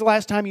 When's the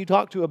last time you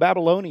talked to a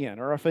Babylonian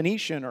or a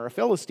Phoenician or a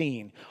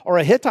Philistine or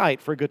a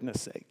Hittite, for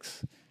goodness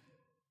sakes?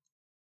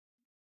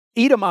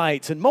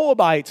 Edomites and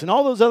Moabites and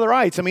all those other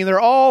ites. I mean,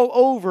 they're all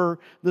over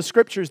the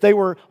scriptures. They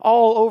were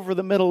all over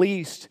the Middle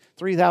East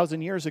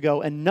 3,000 years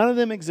ago, and none of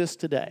them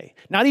exist today.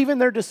 Not even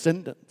their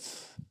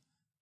descendants.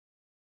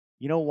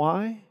 You know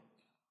why?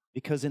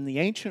 Because in the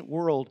ancient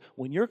world,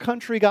 when your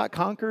country got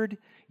conquered,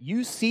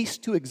 you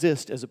ceased to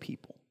exist as a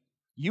people.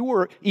 You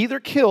were either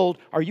killed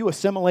or you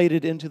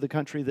assimilated into the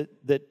country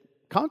that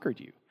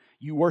conquered you.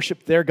 You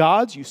worshiped their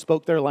gods, you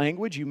spoke their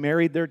language, you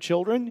married their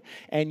children,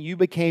 and you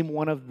became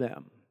one of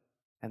them.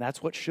 And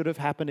that's what should have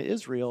happened to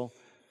Israel,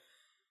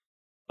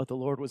 but the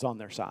Lord was on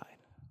their side.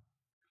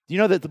 Do you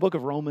know that the book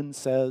of Romans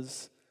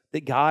says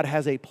that God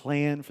has a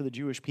plan for the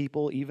Jewish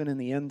people, even in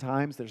the end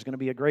times. There's going to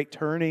be a great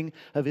turning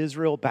of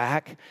Israel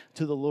back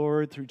to the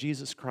Lord through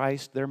Jesus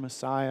Christ, their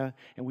Messiah,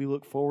 and we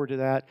look forward to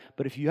that.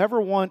 But if you ever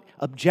want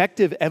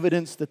objective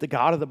evidence that the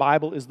God of the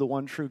Bible is the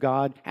one true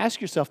God, ask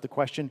yourself the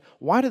question,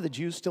 why do the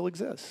Jews still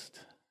exist?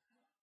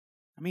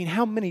 I mean,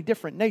 how many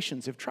different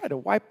nations have tried to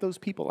wipe those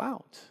people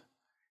out?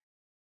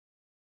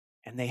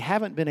 And they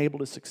haven't been able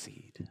to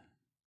succeed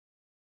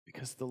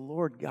because the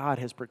Lord God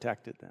has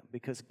protected them,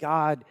 because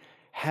God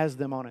has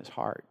them on His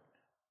heart.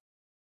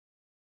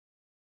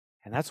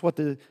 And that's what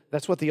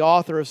the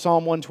author of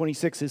Psalm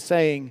 126 is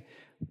saying.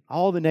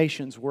 All the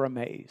nations were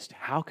amazed.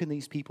 How can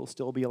these people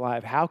still be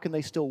alive? How can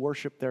they still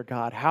worship their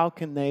God? How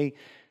can they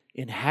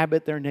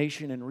inhabit their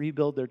nation and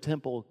rebuild their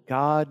temple?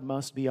 God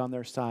must be on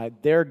their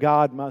side. Their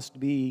God must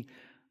be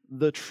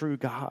the true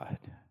God.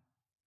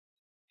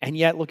 And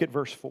yet, look at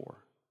verse 4.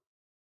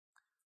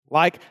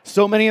 Like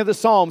so many of the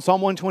Psalms,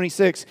 Psalm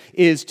 126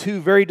 is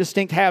two very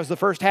distinct halves. The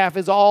first half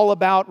is all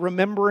about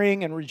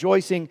remembering and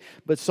rejoicing,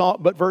 but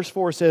verse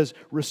 4 says,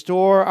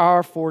 "Restore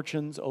our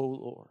fortunes, O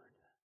Lord."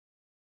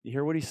 You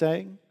hear what he's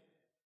saying?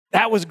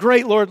 That was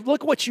great, Lord.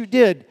 Look what you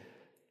did.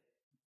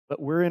 But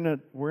we're in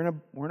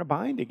a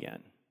bind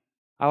again.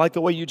 I like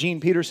the way Eugene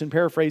Peterson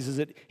paraphrases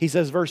it. He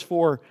says, verse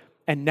 4,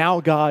 "And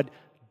now, God,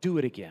 do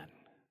it again.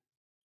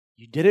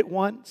 You did it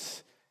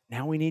once.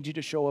 Now we need you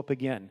to show up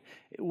again."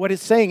 What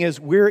it's saying is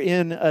we're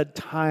in a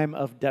time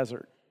of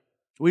desert.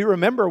 We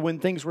remember when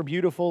things were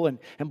beautiful and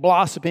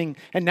blossoming,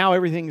 and now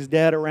everything's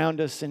dead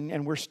around us,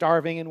 and we're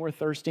starving and we're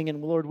thirsting,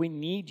 and Lord, we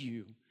need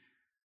you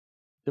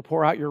to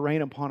pour out your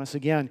rain upon us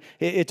again.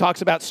 It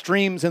talks about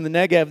streams in the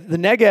Negev. The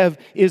Negev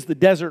is the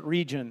desert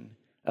region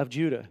of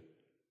Judah.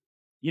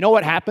 You know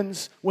what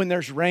happens when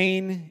there's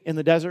rain in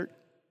the desert?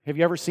 Have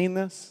you ever seen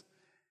this?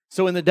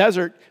 So in the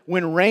desert,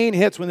 when rain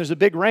hits, when there's a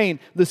big rain,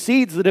 the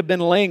seeds that have been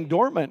laying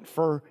dormant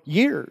for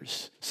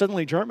years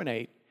suddenly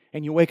germinate.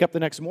 And you wake up the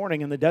next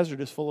morning and the desert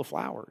is full of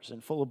flowers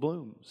and full of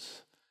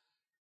blooms.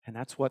 And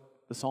that's what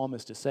the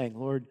psalmist is saying.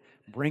 Lord,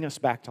 bring us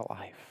back to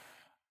life.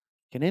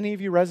 Can any of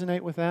you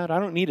resonate with that? I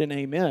don't need an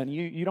amen.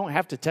 You don't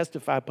have to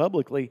testify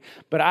publicly.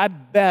 But I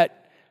bet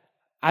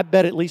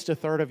at least a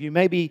third of you,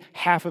 maybe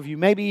half of you,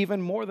 maybe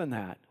even more than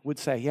that, would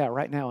say, yeah,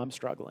 right now I'm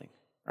struggling.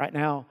 Right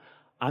now,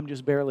 I'm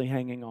just barely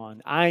hanging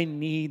on. I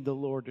need the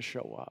Lord to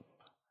show up.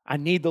 I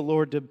need the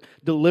Lord to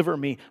deliver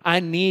me. I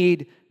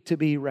need to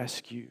be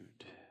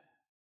rescued.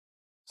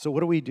 So what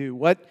do we do?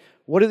 What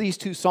do these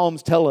two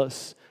Psalms tell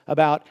us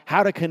about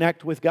how to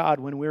connect with God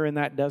when we're in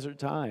that desert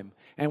time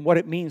and what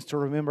it means to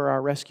remember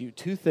our rescue?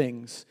 Two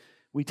things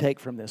we take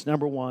from this.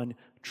 Number one,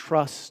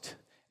 trust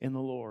in the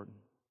Lord.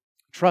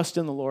 Trust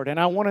in the Lord. And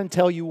I want to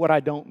tell you what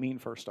I don't mean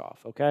first off,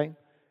 okay?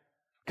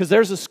 Because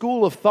there's a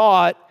school of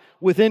thought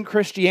within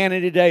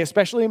Christianity today,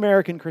 especially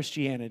American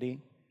Christianity,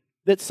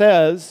 that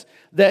says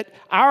that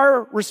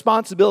our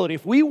responsibility,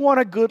 if we want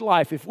a good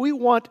life, if we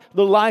want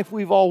the life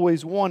we've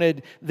always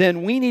wanted,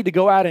 then we need to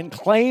go out and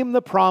claim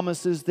the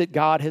promises that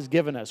God has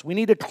given us. We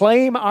need to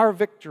claim our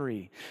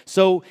victory.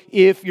 So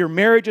if your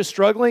marriage is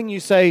struggling, you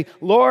say,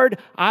 Lord,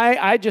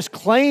 I just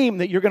claim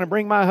that you're going to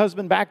bring my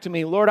husband back to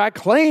me. Lord, I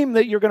claim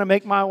that you're going to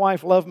make my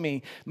wife love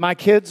me. My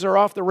kids are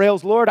off the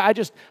rails. Lord, I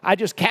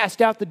just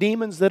cast out the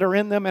demons that are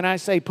in them and I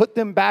say, put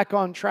them back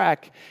on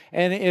track.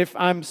 And if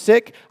I'm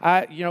sick,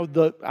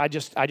 I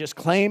just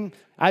claim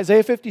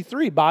Isaiah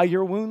 53, by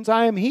your wounds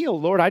I am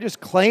healed. Lord, I just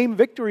claim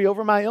victory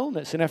over my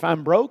illness. And if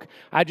I'm broke,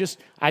 I just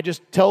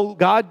tell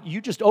God, you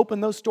just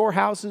open those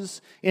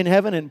storehouses in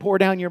heaven and pour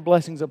down your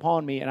blessings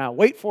upon me. And I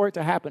wait for it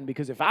to happen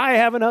because if I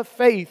have enough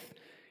faith,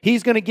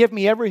 He's going to give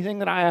me everything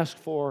that I ask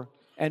for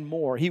and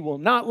more. He will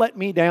not let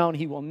me down.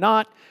 He will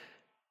not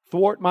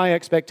thwart my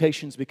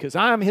expectations because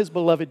I'm His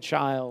beloved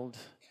child.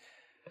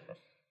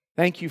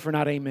 Thank you for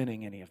not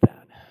amening any of that.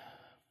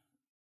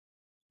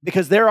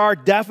 Because there are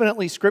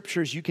definitely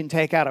scriptures you can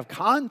take out of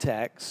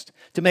context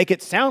to make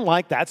it sound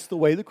like that's the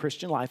way the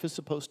Christian life is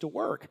supposed to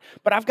work.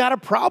 But I've got a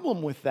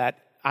problem with that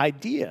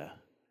idea.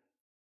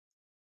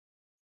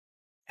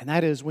 And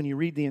that is when you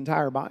read the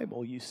entire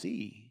Bible, you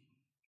see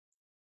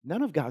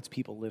none of God's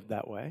people lived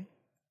that way.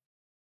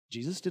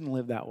 Jesus didn't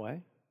live that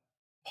way.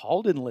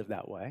 Paul didn't live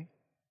that way.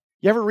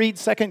 You ever read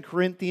 2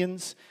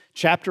 Corinthians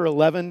chapter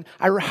 11?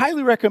 I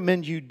highly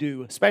recommend you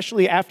do,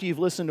 especially after you've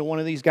listened to one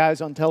of these guys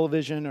on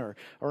television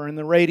or in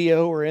the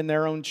radio or in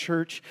their own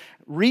church.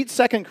 Read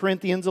 2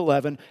 Corinthians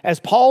 11 as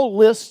Paul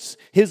lists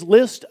his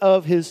list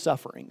of his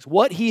sufferings,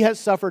 what he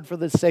has suffered for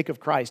the sake of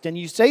Christ. And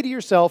you say to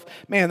yourself,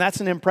 man, that's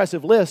an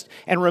impressive list.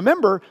 And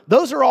remember,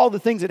 those are all the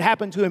things that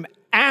happened to him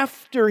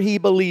after he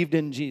believed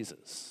in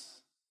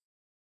Jesus.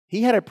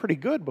 He had it pretty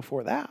good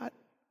before that.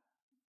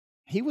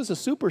 He was a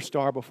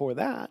superstar before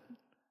that.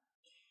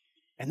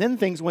 And then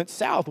things went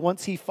south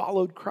once he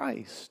followed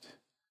Christ.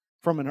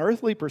 From an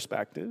earthly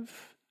perspective,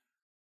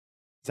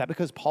 is that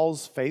because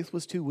Paul's faith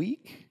was too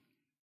weak?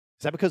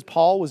 Is that because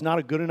Paul was not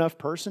a good enough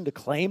person to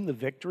claim the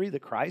victory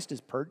that Christ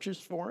has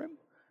purchased for him?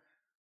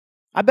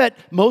 I bet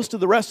most of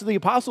the rest of the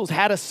apostles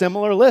had a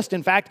similar list.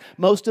 In fact,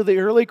 most of the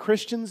early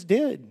Christians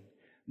did.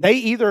 They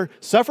either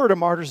suffered a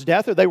martyr's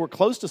death or they were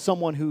close to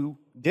someone who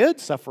did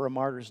suffer a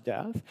martyr's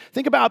death.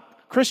 Think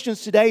about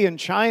Christians today in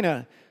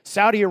China,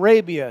 Saudi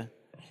Arabia,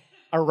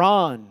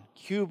 Iran,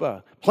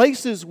 Cuba,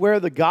 places where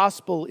the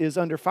gospel is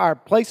under fire,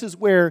 places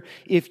where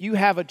if you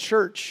have a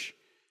church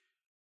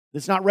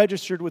that's not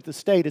registered with the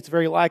state, it's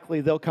very likely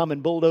they'll come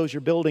and bulldoze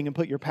your building and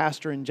put your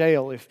pastor in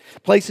jail.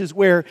 Places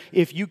where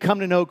if you come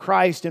to know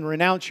Christ and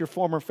renounce your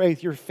former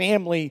faith, your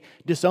family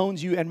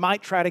disowns you and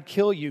might try to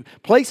kill you.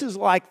 Places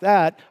like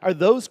that, are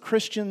those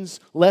Christians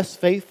less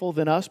faithful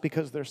than us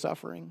because they're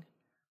suffering?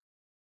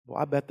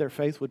 Well, I bet their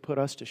faith would put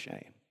us to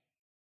shame.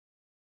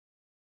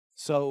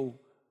 So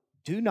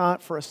do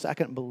not for a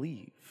second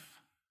believe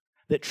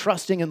that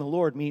trusting in the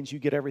Lord means you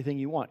get everything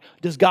you want.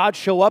 Does God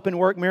show up and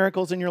work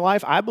miracles in your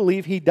life? I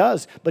believe He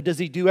does. But does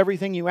He do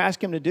everything you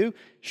ask Him to do?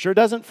 Sure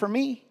doesn't for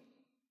me.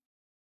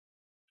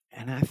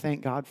 And I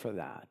thank God for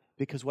that.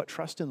 Because what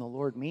trust in the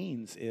Lord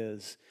means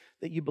is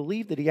that you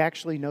believe that He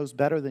actually knows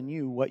better than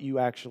you what you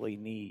actually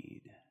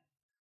need.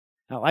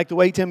 Now, I like the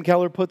way Tim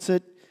Keller puts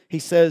it. He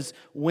says,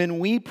 when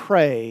we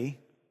pray,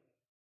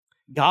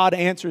 God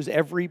answers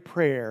every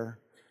prayer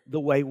the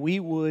way we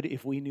would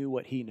if we knew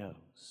what He knows.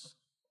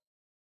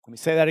 Let me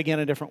say that again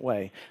a different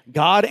way.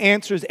 God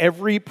answers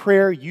every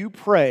prayer you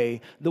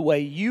pray the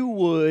way you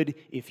would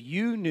if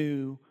you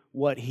knew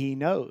what He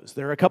knows.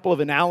 There are a couple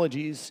of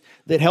analogies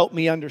that help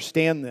me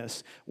understand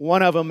this.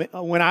 One of them,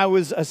 when I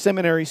was a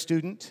seminary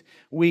student,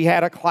 we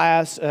had a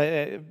class,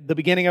 the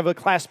beginning of a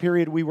class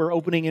period, we were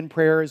opening in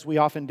prayer as we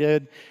often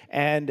did,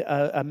 and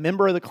a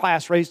member of the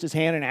class raised his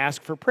hand and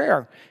asked for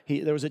prayer.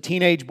 There was a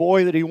teenage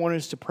boy that he wanted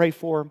us to pray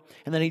for,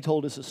 and then he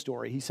told us a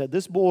story. He said,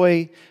 this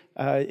boy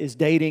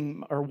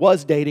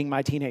was dating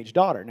my teenage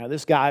daughter. Now,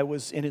 this guy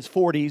was in his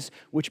 40s,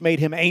 which made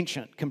him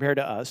ancient compared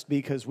to us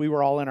because we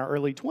were all in our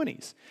early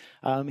 20s.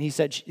 He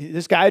said,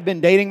 this guy had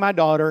been dating my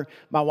daughter.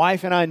 My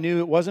wife and I knew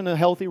it wasn't a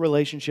healthy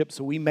relationship,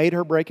 so we made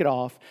her break it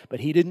off, but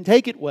he didn't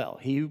take it well.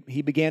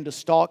 He began to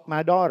stalk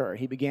my daughter.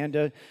 He began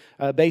to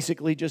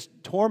basically just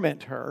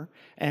torment her.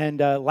 And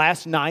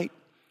last night,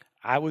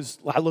 I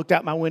looked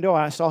out my window,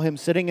 and I saw him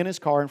sitting in his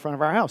car in front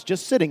of our house,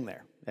 just sitting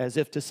there, as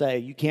if to say,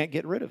 you can't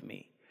get rid of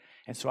me.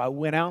 And so I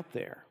went out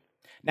there.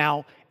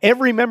 Now,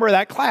 every member of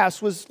that class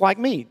was like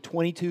me,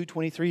 22,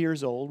 23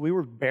 years old. We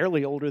were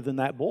barely older than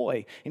that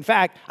boy. In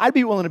fact, I'd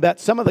be willing to bet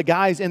some of the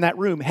guys in that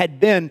room had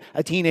been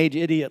a teenage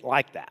idiot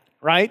like that,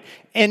 right?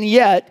 And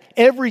yet,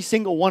 every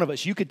single one of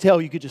us, you could tell,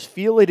 you could just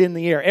feel it in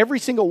the air. Every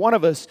single one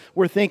of us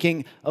were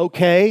thinking,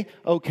 okay,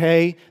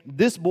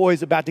 this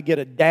boy's about to get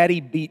a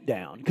daddy beat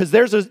down. Because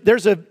there's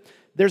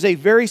a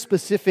very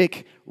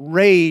specific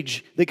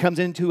rage that comes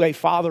into a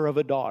father of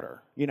a daughter.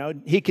 You know,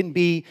 he can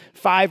be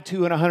 5'2"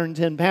 and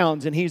 110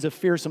 pounds, and he's a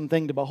fearsome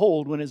thing to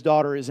behold when his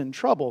daughter is in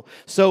trouble.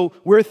 So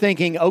we're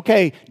thinking,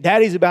 okay,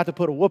 daddy's about to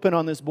put a whooping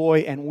on this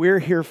boy, and we're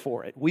here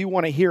for it. We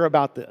want to hear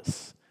about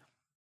this.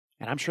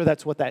 And I'm sure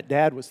that's what that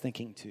dad was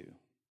thinking too.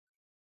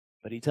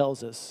 But he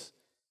tells us,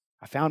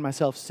 I found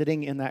myself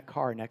sitting in that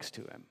car next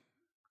to him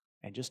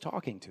and just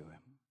talking to him.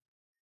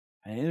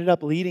 I ended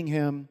up leading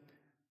him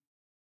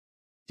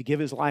to give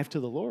his life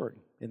to the Lord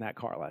in that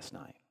car last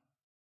night.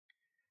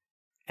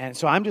 And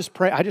so I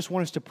just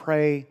want us to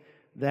pray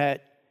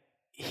that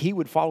he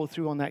would follow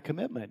through on that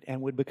commitment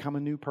and would become a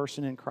new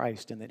person in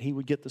Christ, and that he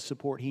would get the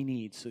support he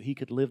needs so he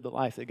could live the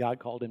life that God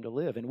called him to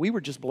live. And we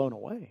were just blown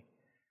away.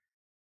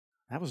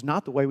 That was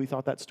not the way we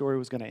thought that story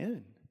was going to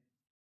end.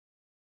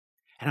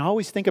 And I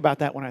always think about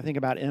that when I think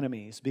about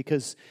enemies,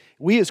 because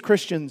we as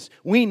Christians,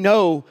 we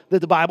know that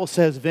the Bible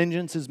says,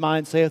 vengeance is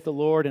mine, saith the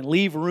Lord, and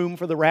leave room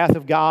for the wrath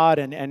of God,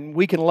 and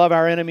we can love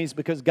our enemies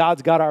because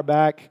God's got our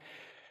back.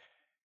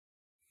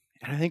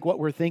 And I think what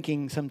we're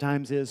thinking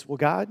sometimes is, well,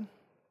 God,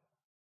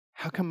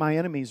 how come my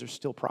enemies are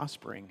still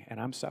prospering and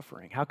I'm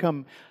suffering? How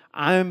come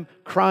I'm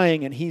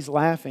crying and he's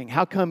laughing?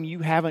 How come you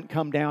haven't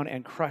come down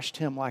and crushed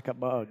him like a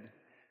bug?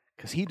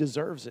 Because he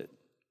deserves it.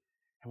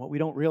 And what we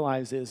don't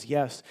realize is,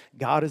 yes,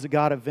 God is a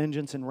God of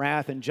vengeance and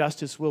wrath, and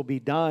justice will be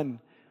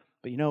done.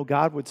 But you know,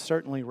 God would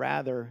certainly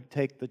rather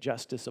take the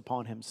justice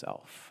upon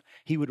himself.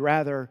 He would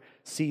rather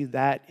see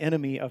that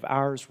enemy of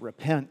ours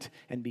repent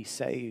and be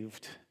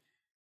saved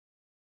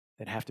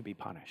than have to be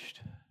punished.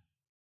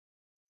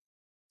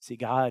 See,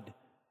 God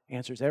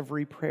answers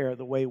every prayer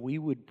the way we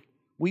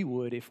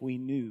would if we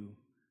knew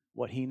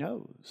what he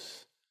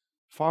knows.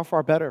 Far,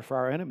 far better for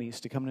our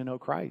enemies to come to know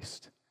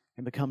Christ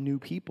and become new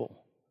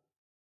people.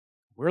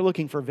 We're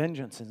looking for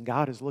vengeance, and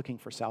God is looking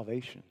for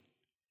salvation.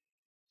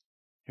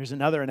 Here's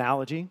another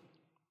analogy.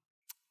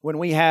 When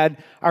we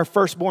had our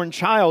firstborn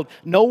child,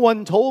 no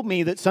one told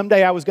me that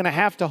someday I was going to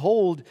have to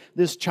hold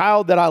this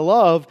child that I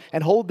love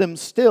and hold them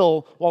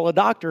still while a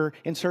doctor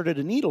inserted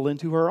a needle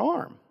into her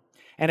arm.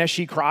 And as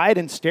she cried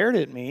and stared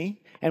at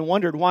me and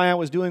wondered why I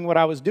was doing what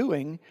I was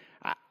doing,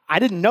 I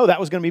didn't know that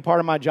was going to be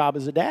part of my job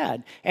as a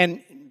dad.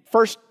 And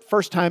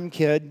first-time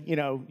kid, you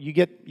know, you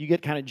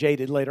get kind of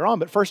jaded later on,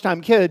 but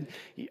first-time kid,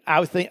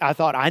 I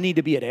thought I need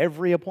to be at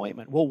every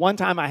appointment. Well, one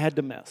time I had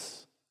to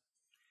miss.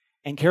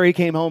 And Carrie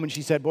came home and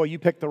she said, boy, you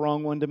picked the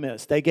wrong one to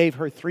miss. They gave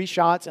her 3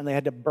 shots and they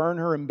had to burn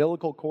her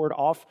umbilical cord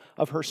off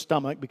of her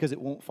stomach because it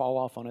won't fall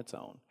off on its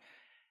own.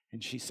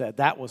 And she said,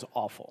 that was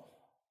awful.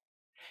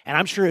 And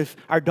I'm sure if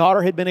our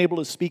daughter had been able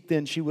to speak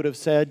then, she would have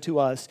said to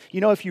us,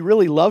 if you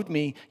really loved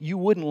me, you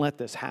wouldn't let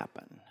this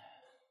happen.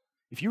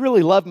 If you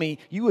really loved me,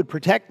 you would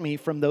protect me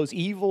from those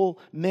evil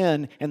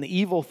men and the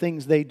evil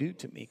things they do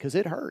to me, because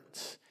it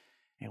hurts.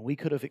 And we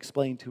could have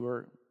explained to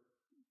her,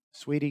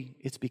 sweetie,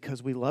 it's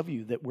because we love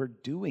you that we're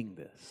doing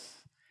this.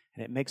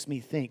 And it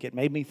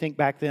made me think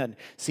back then.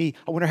 See,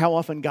 I wonder how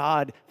often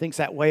God thinks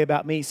that way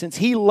about me. Since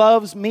He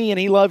loves me and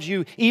He loves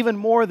you even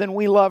more than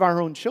we love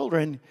our own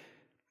children,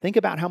 think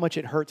about how much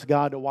it hurts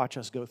God to watch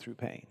us go through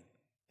pain.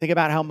 Think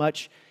about how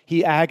much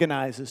He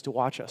agonizes to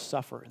watch us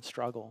suffer and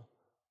struggle.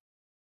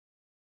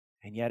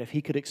 And yet, if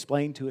He could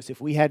explain to us,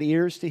 if we had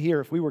ears to hear,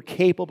 if we were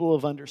capable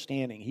of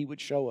understanding, He would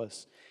show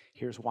us,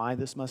 here's why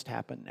this must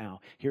happen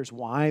now. Here's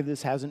why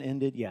this hasn't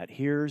ended yet.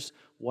 Here's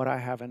what I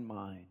have in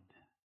mind.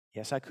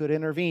 Yes, I could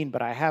intervene,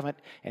 but I haven't.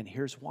 And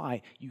here's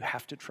why. You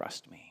have to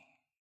trust me.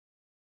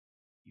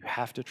 You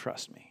have to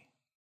trust me.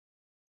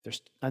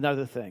 There's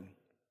another thing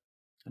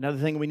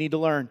we need to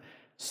learn.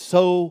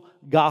 Sow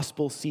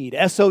gospel seed.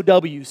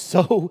 S-O-W,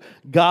 sow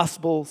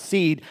gospel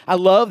seed. I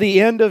love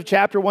the end of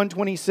chapter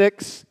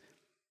 126.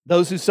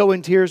 Those who sow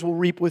in tears will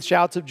reap with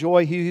shouts of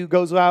joy. He who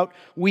goes out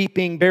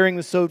weeping, bearing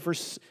the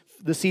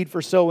seed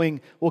for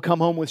sowing, will come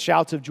home with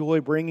shouts of joy,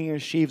 bringing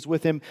his sheaves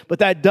with him. But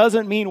that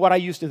doesn't mean what I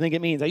used to think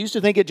it means. I used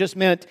to think it just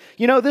meant,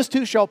 this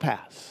too shall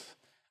pass.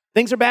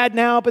 Things are bad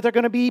now, but they're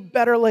going to be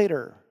better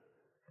later.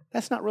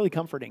 That's not really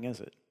comforting, is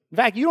it? In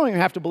fact, you don't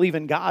even have to believe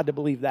in God to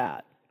believe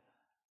that.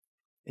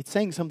 It's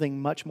saying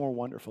something much more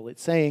wonderful.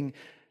 It's saying,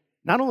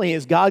 not only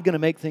is God going to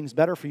make things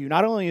better for you,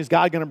 not only is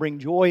God going to bring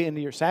joy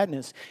into your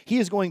sadness, He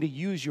is going to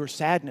use your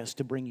sadness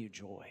to bring you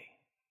joy.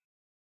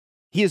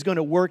 He is going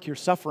to work your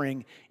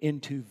suffering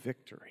into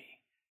victory.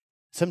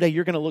 Someday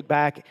you're going to look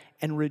back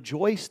and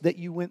rejoice that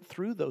you went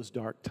through those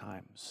dark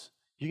times.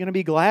 You're going to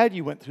be glad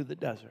you went through the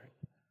desert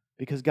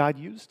because God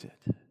used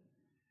it.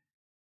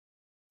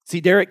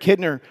 See, Derek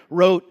Kidner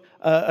wrote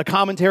a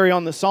commentary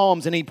on the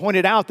Psalms, and he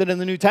pointed out that in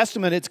the New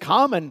Testament, it's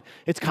common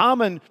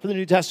for the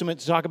New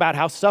Testament to talk about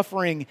how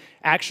suffering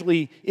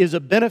actually is a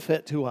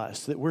benefit to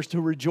us, that we're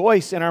to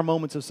rejoice in our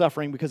moments of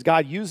suffering because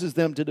God uses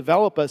them to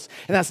develop us.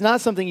 And that's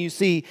not something you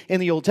see in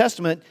the Old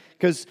Testament,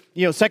 because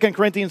 2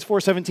 Corinthians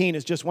 4:17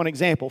 is just one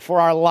example. For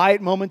our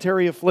light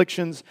momentary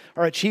afflictions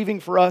are achieving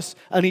for us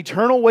an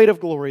eternal weight of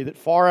glory that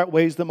far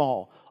outweighs them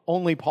all.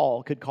 Only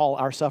Paul could call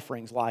our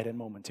sufferings light and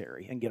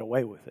momentary and get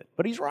away with it.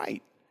 But he's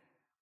right.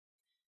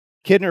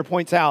 Kidner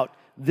points out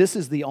this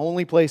is the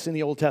only place in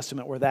the Old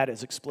Testament where that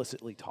is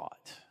explicitly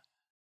taught.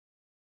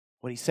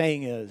 What he's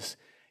saying is,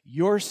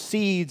 your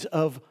seeds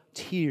of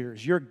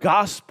tears, your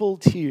gospel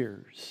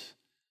tears,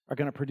 are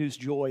going to produce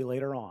joy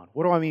later on.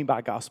 What do I mean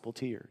by gospel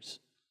tears?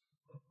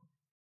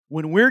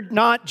 When we're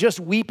not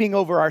just weeping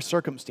over our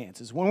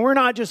circumstances, when we're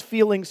not just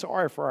feeling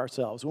sorry for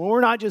ourselves, when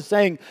we're not just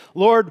saying,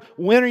 Lord,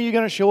 when are you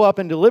going to show up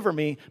and deliver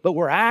me? But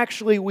we're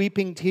actually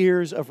weeping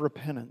tears of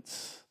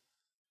repentance.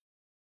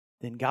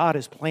 Then God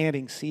is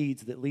planting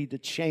seeds that lead to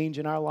change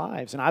in our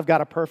lives. And I've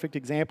got a perfect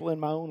example in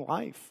my own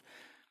life.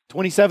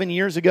 27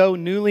 years ago,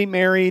 newly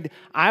married,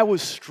 I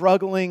was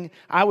struggling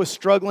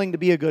to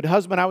be a good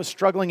husband. I was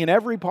struggling in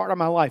every part of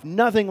my life.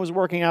 Nothing was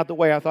working out the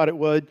way I thought it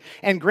would.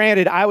 And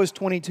granted, I was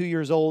 22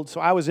 years old, so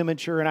I was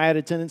immature and I had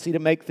a tendency to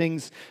make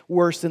things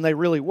worse than they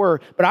really were.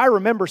 But I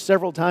remember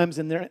several times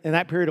in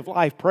that period of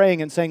life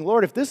praying and saying,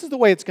 Lord, if this is the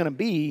way it's going to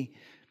be,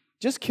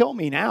 just kill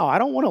me now. I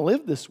don't want to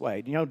live this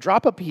way.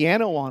 Drop a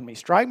piano on me.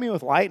 Strike me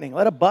with lightning.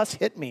 Let a bus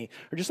hit me.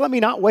 Or just let me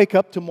not wake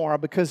up tomorrow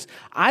because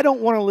I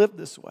don't want to live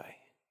this way.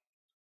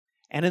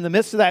 And in the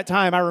midst of that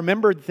time, I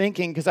remembered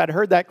thinking, because I'd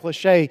heard that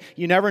cliche,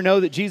 you never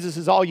know that Jesus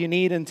is all you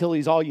need until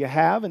He's all you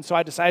have. And so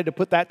I decided to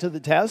put that to the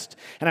test.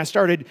 And I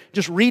started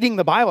just reading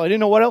the Bible. I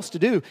didn't know what else to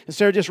do.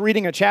 Instead of just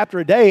reading a chapter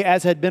a day,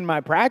 as had been my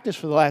practice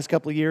for the last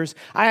couple of years,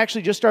 I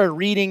actually just started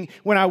reading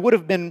when I would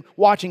have been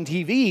watching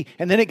TV.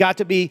 And then it got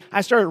to be, I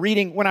started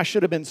reading when I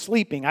should have been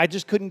sleeping. I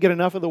just couldn't get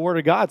enough of the Word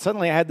of God.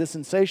 Suddenly I had this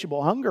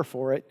insatiable hunger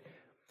for it.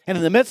 And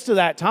in the midst of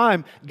that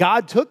time,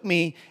 God took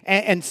me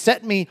and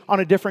set me on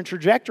a different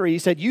trajectory. He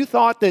said, you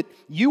thought that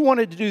you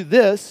wanted to do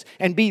this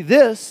and be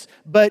this,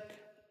 but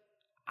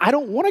I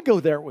don't want to go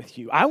there with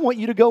you. I want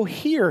you to go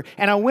here.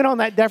 And I went on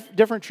that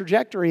different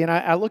trajectory, and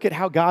I look at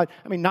how God,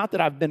 not that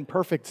I've been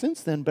perfect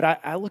since then, but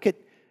I look at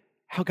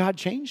how God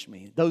changed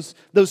me.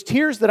 Those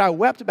tears that I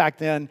wept back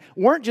then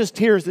weren't just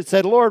tears that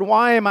said, Lord,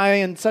 why am I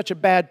in such a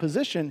bad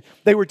position?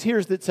 They were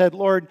tears that said,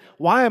 Lord,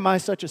 why am I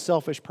such a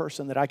selfish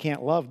person that I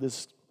can't love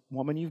this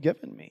woman you've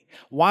given me?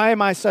 Why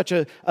am I such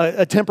a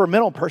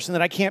temperamental person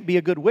that I can't be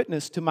a good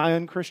witness to my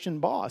unchristian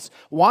boss?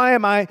 Why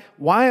am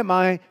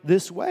I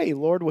this way,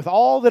 Lord, with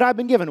all that I've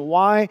been given?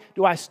 Why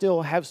do I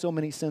still have so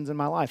many sins in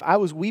my life? I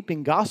was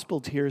weeping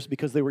gospel tears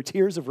because they were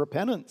tears of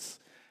repentance.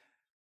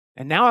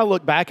 And now I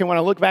look back, and when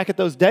I look back at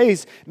those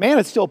days, man,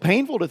 it's still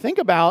painful to think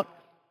about.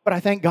 But I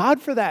thank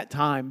God for that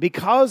time.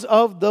 Because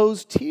of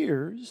those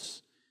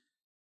tears,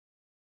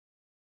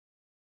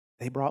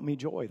 they brought me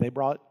joy. They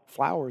brought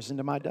flowers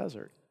into my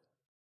desert.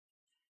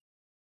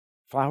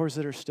 Flowers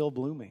that are still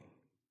blooming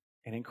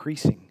and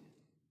increasing.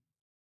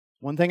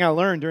 One thing I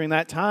learned during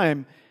that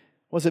time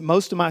was that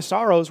most of my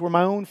sorrows were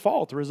my own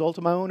fault, the result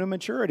of my own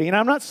immaturity. And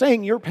I'm not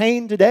saying your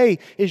pain today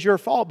is your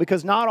fault,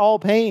 because not all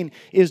pain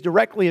is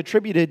directly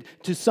attributed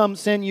to some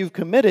sin you've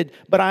committed.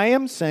 But I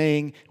am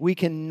saying we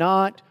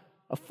cannot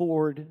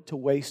afford to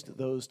waste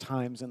those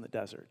times in the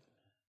desert.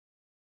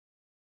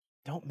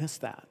 Don't miss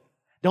that.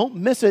 Don't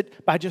miss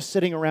it by just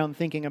sitting around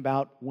thinking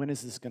about, when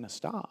is this going to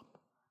stop?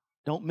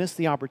 Don't miss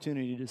the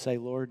opportunity to say,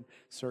 Lord,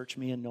 search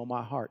me and know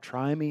my heart.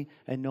 Try me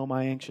and know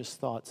my anxious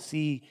thoughts.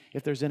 See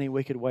if there's any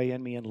wicked way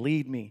in me and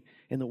lead me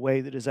in the way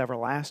that is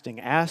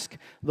everlasting. Ask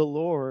the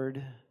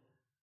Lord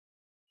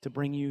to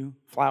bring you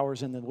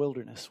flowers in the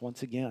wilderness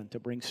once again, to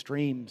bring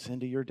streams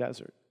into your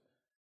desert.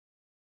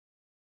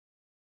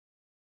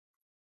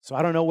 So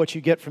I don't know what you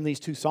get from these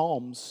two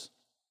Psalms,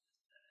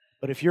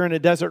 but if you're in a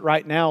desert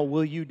right now,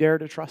 will you dare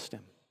to trust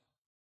Him?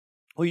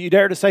 Will you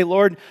dare to say,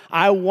 Lord,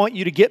 I want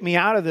you to get me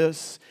out of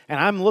this, and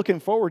I'm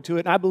looking forward to it,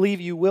 and I believe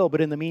you will, but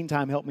in the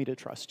meantime, help me to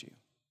trust you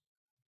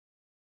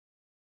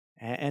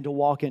and to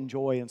walk in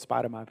joy in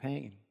spite of my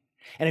pain.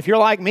 And if you're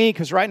like me,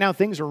 because right now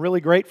things are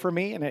really great for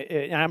me,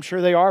 and I'm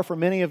sure they are for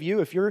many of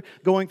you, if you're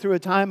going through a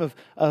time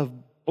of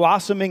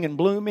blossoming and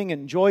blooming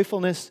and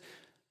joyfulness,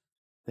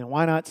 then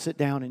why not sit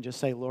down and just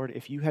say, Lord,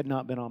 if you had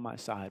not been on my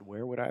side,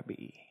 where would I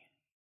be?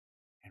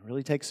 And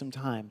really take some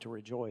time to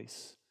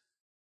rejoice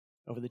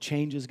over the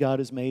changes God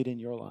has made in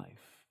your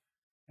life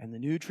and the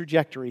new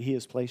trajectory He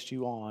has placed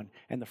you on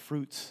and the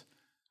fruits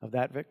of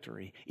that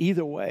victory.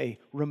 Either way,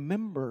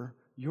 remember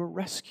your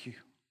rescue.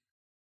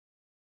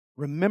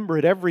 Remember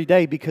it every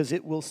day, because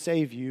it will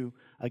save you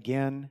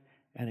again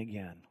and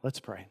again. Let's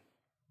pray.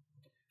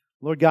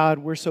 Lord God,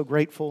 we're so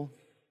grateful.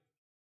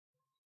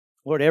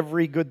 Lord,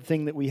 every good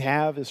thing that we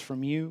have is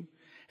from you.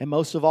 And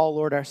most of all,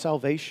 Lord, our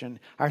salvation.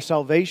 Our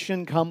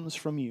salvation comes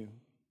from you.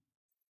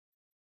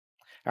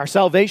 Our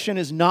salvation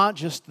is not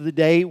just the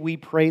day we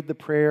prayed the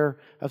prayer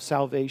of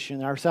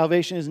salvation. Our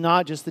salvation is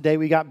not just the day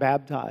we got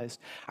baptized.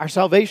 Our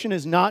salvation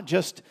is not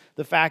just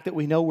the fact that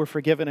we know we're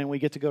forgiven and we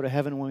get to go to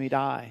heaven when we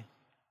die.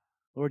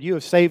 Lord, you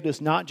have saved us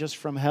not just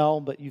from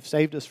hell, but you've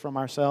saved us from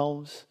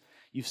ourselves.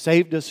 You've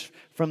saved us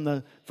from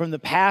the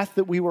path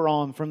that we were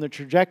on, from the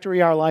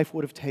trajectory our life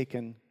would have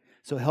taken.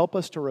 So help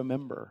us to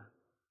remember,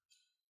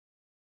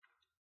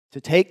 to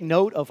take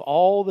note of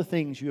all the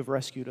things you have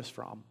rescued us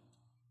from.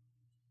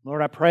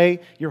 Lord, I pray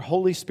your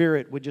Holy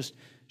Spirit would just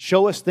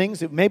show us things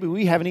that maybe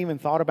we haven't even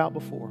thought about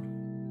before.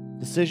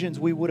 Decisions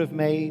we would have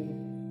made,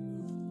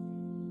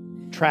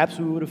 traps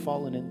we would have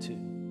fallen into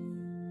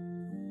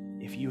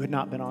if you had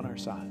not been on our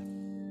side.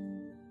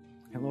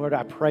 And Lord,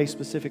 I pray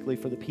specifically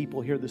for the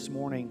people here this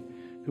morning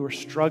who are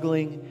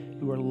struggling,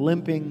 who are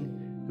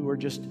limping, who are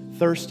just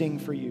thirsting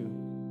for you.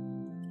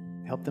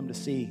 Help them to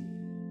see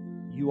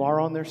you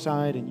are on their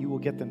side and you will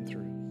get them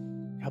through.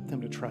 Help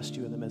them to trust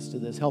you in the midst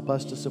of this. Help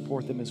us to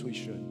support them as we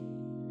should.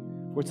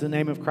 For it's in the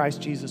name of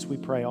Christ Jesus we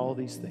pray all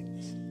these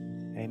things.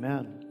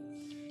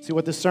 Amen. See,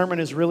 what this sermon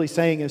is really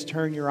saying is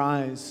turn your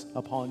eyes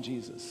upon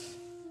Jesus.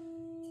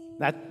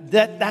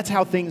 That's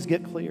how things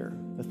get clear.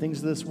 The things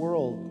of this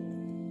world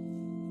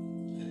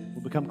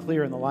will become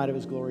clear in the light of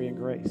His glory and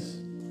grace.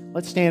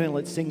 Let's stand and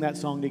let's sing that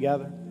song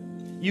together.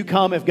 You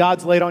come if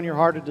God's laid on your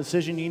heart a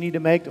decision you need to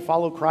make to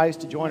follow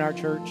Christ, to join our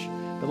church.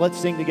 But let's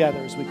sing together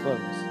as we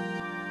close.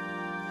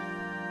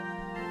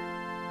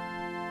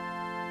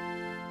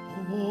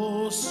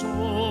 Oh,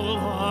 soul,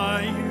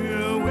 are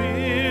you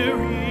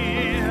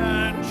weary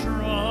and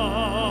troubled?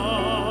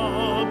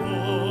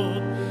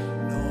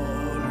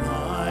 No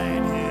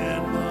light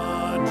in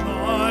the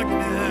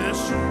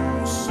darkness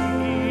you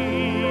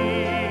see.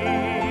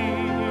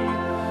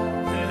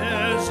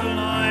 There's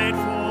light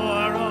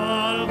for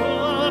a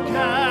look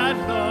at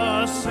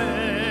the Savior,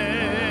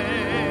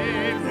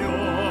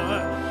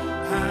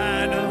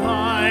 and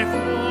life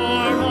for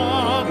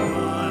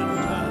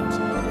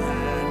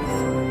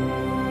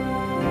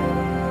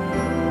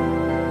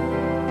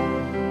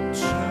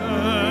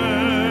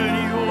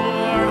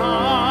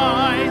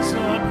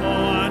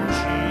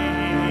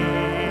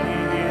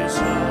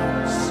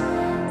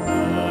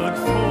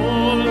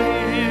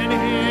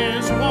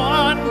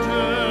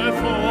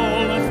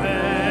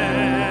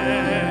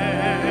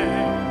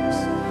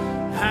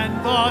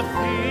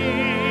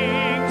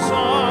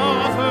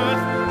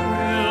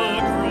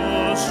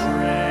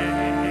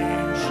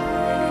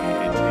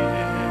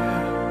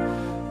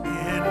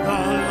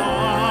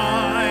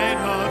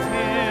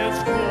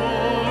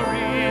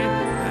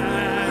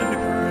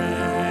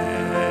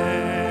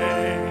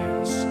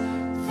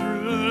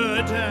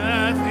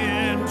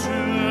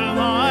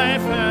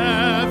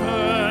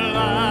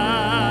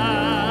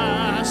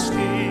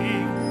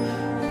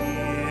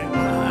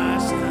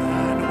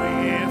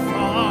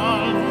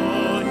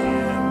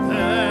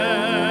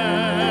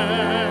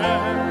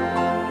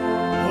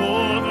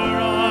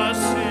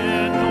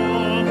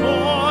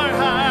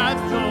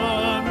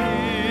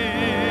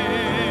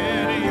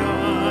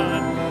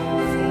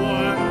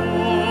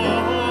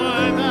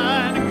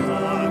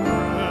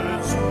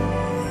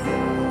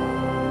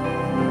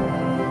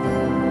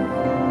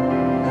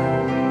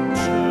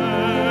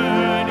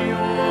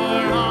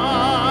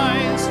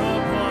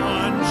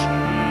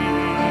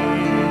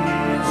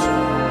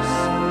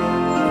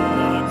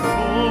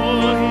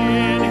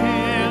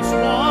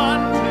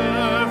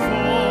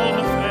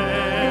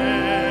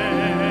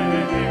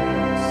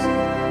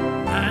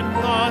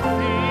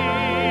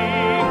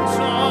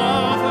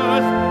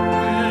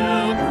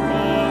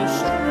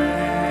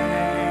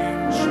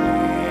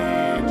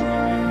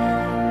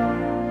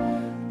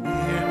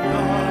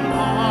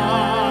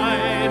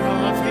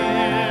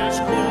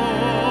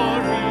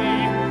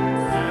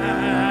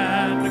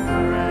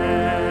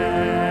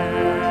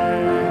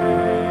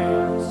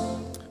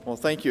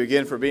Thank you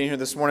again for being here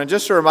this morning.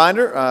 Just a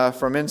reminder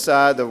from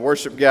inside the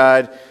worship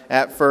guide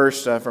at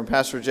first from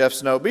Pastor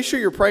Jeff's note, be sure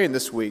you're praying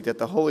this week that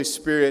the Holy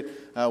Spirit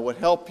would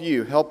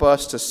help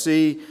us to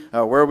see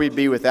where we'd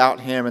be without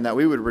Him, and that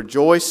we would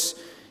rejoice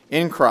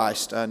in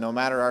Christ no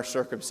matter our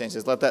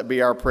circumstances. Let that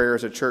be our prayer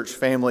as a church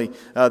family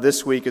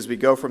this week as we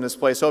go from this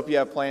place. Hope you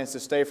have plans to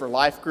stay for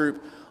life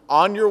group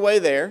on your way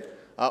there.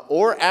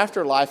 Or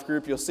after life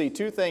group, you'll see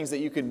two things that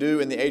you can do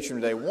in the atrium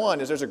today. One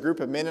is there's a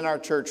group of men in our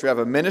church who have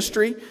a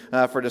ministry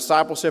for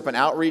discipleship and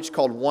outreach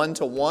called One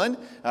to One.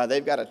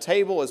 They've got a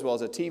table as well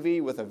as a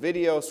TV with a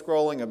video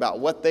scrolling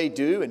about what they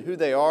do and who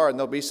they are, and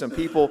there'll be some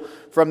people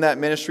from that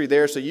ministry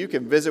there, so you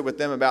can visit with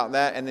them about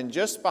that. And then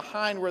just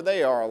behind where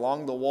they are,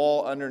 along the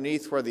wall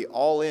underneath where the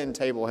all-in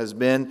table has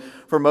been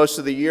for most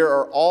of the year,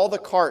 are all the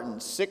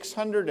cartons,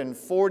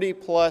 640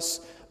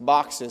 plus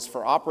boxes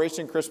for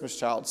Operation Christmas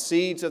Child,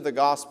 seeds of the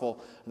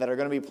gospel that are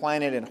going to be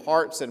planted in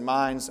hearts and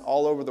minds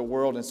all over the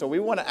world. And so we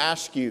want to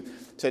ask you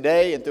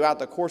today and throughout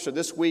the course of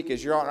this week,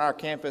 as you're on our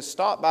campus,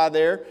 stop by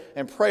there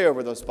and pray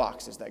over those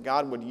boxes, that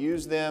God would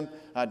use them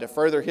to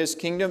further His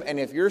kingdom. And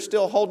if you're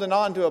still holding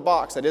on to a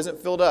box that isn't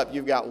filled up,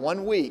 you've got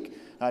 1 week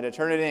to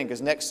turn it in,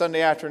 because next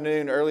Sunday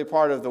afternoon, early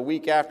part of the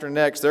week after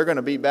next, they're going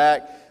to be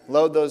back.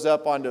 Load those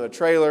up onto a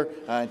trailer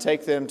and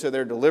take them to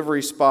their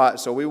delivery spot.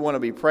 So we want to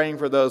be praying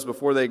for those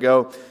before they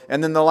go.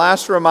 And then the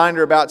last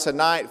reminder about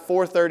tonight,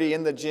 4:30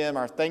 in the gym,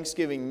 our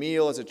Thanksgiving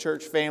meal as a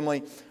church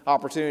family,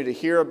 opportunity to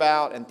hear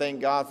about and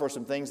thank God for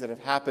some things that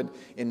have happened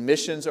in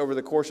missions over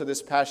the course of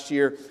this past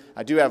year.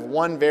 I do have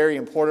one very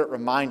important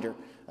reminder.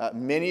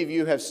 Many of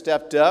you have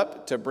stepped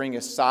up to bring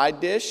a side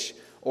dish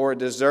or a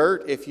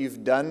dessert. If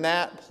you've done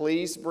that,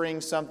 please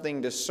bring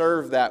something to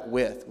serve that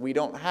with. We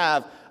don't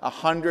have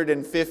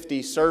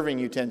 150 serving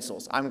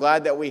utensils. I'm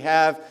glad that we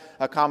have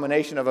a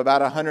combination of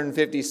about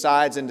 150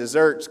 sides and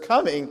desserts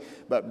coming,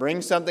 but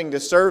bring something to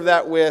serve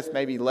that with.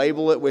 Maybe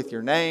label it with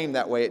your name.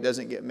 That way it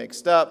doesn't get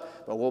mixed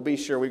up. But we'll be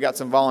sure. We've got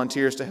some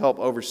volunteers to help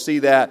oversee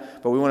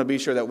that, but we want to be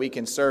sure that we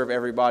can serve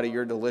everybody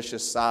your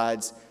delicious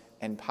sides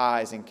and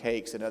pies and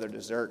cakes and other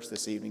desserts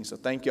this evening. So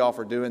thank you all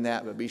for doing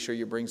that, but be sure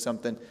you bring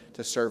something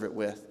to serve it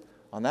with.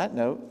 On that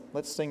note,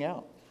 let's sing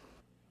out.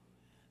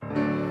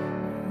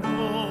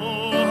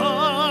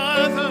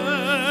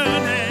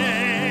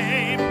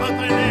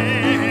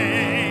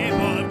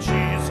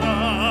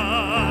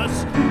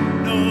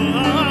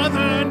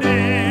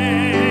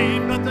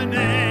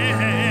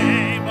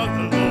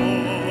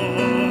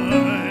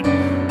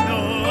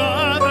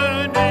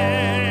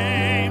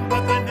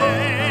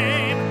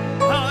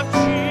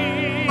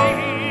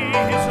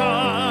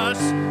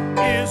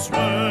 Is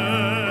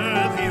worth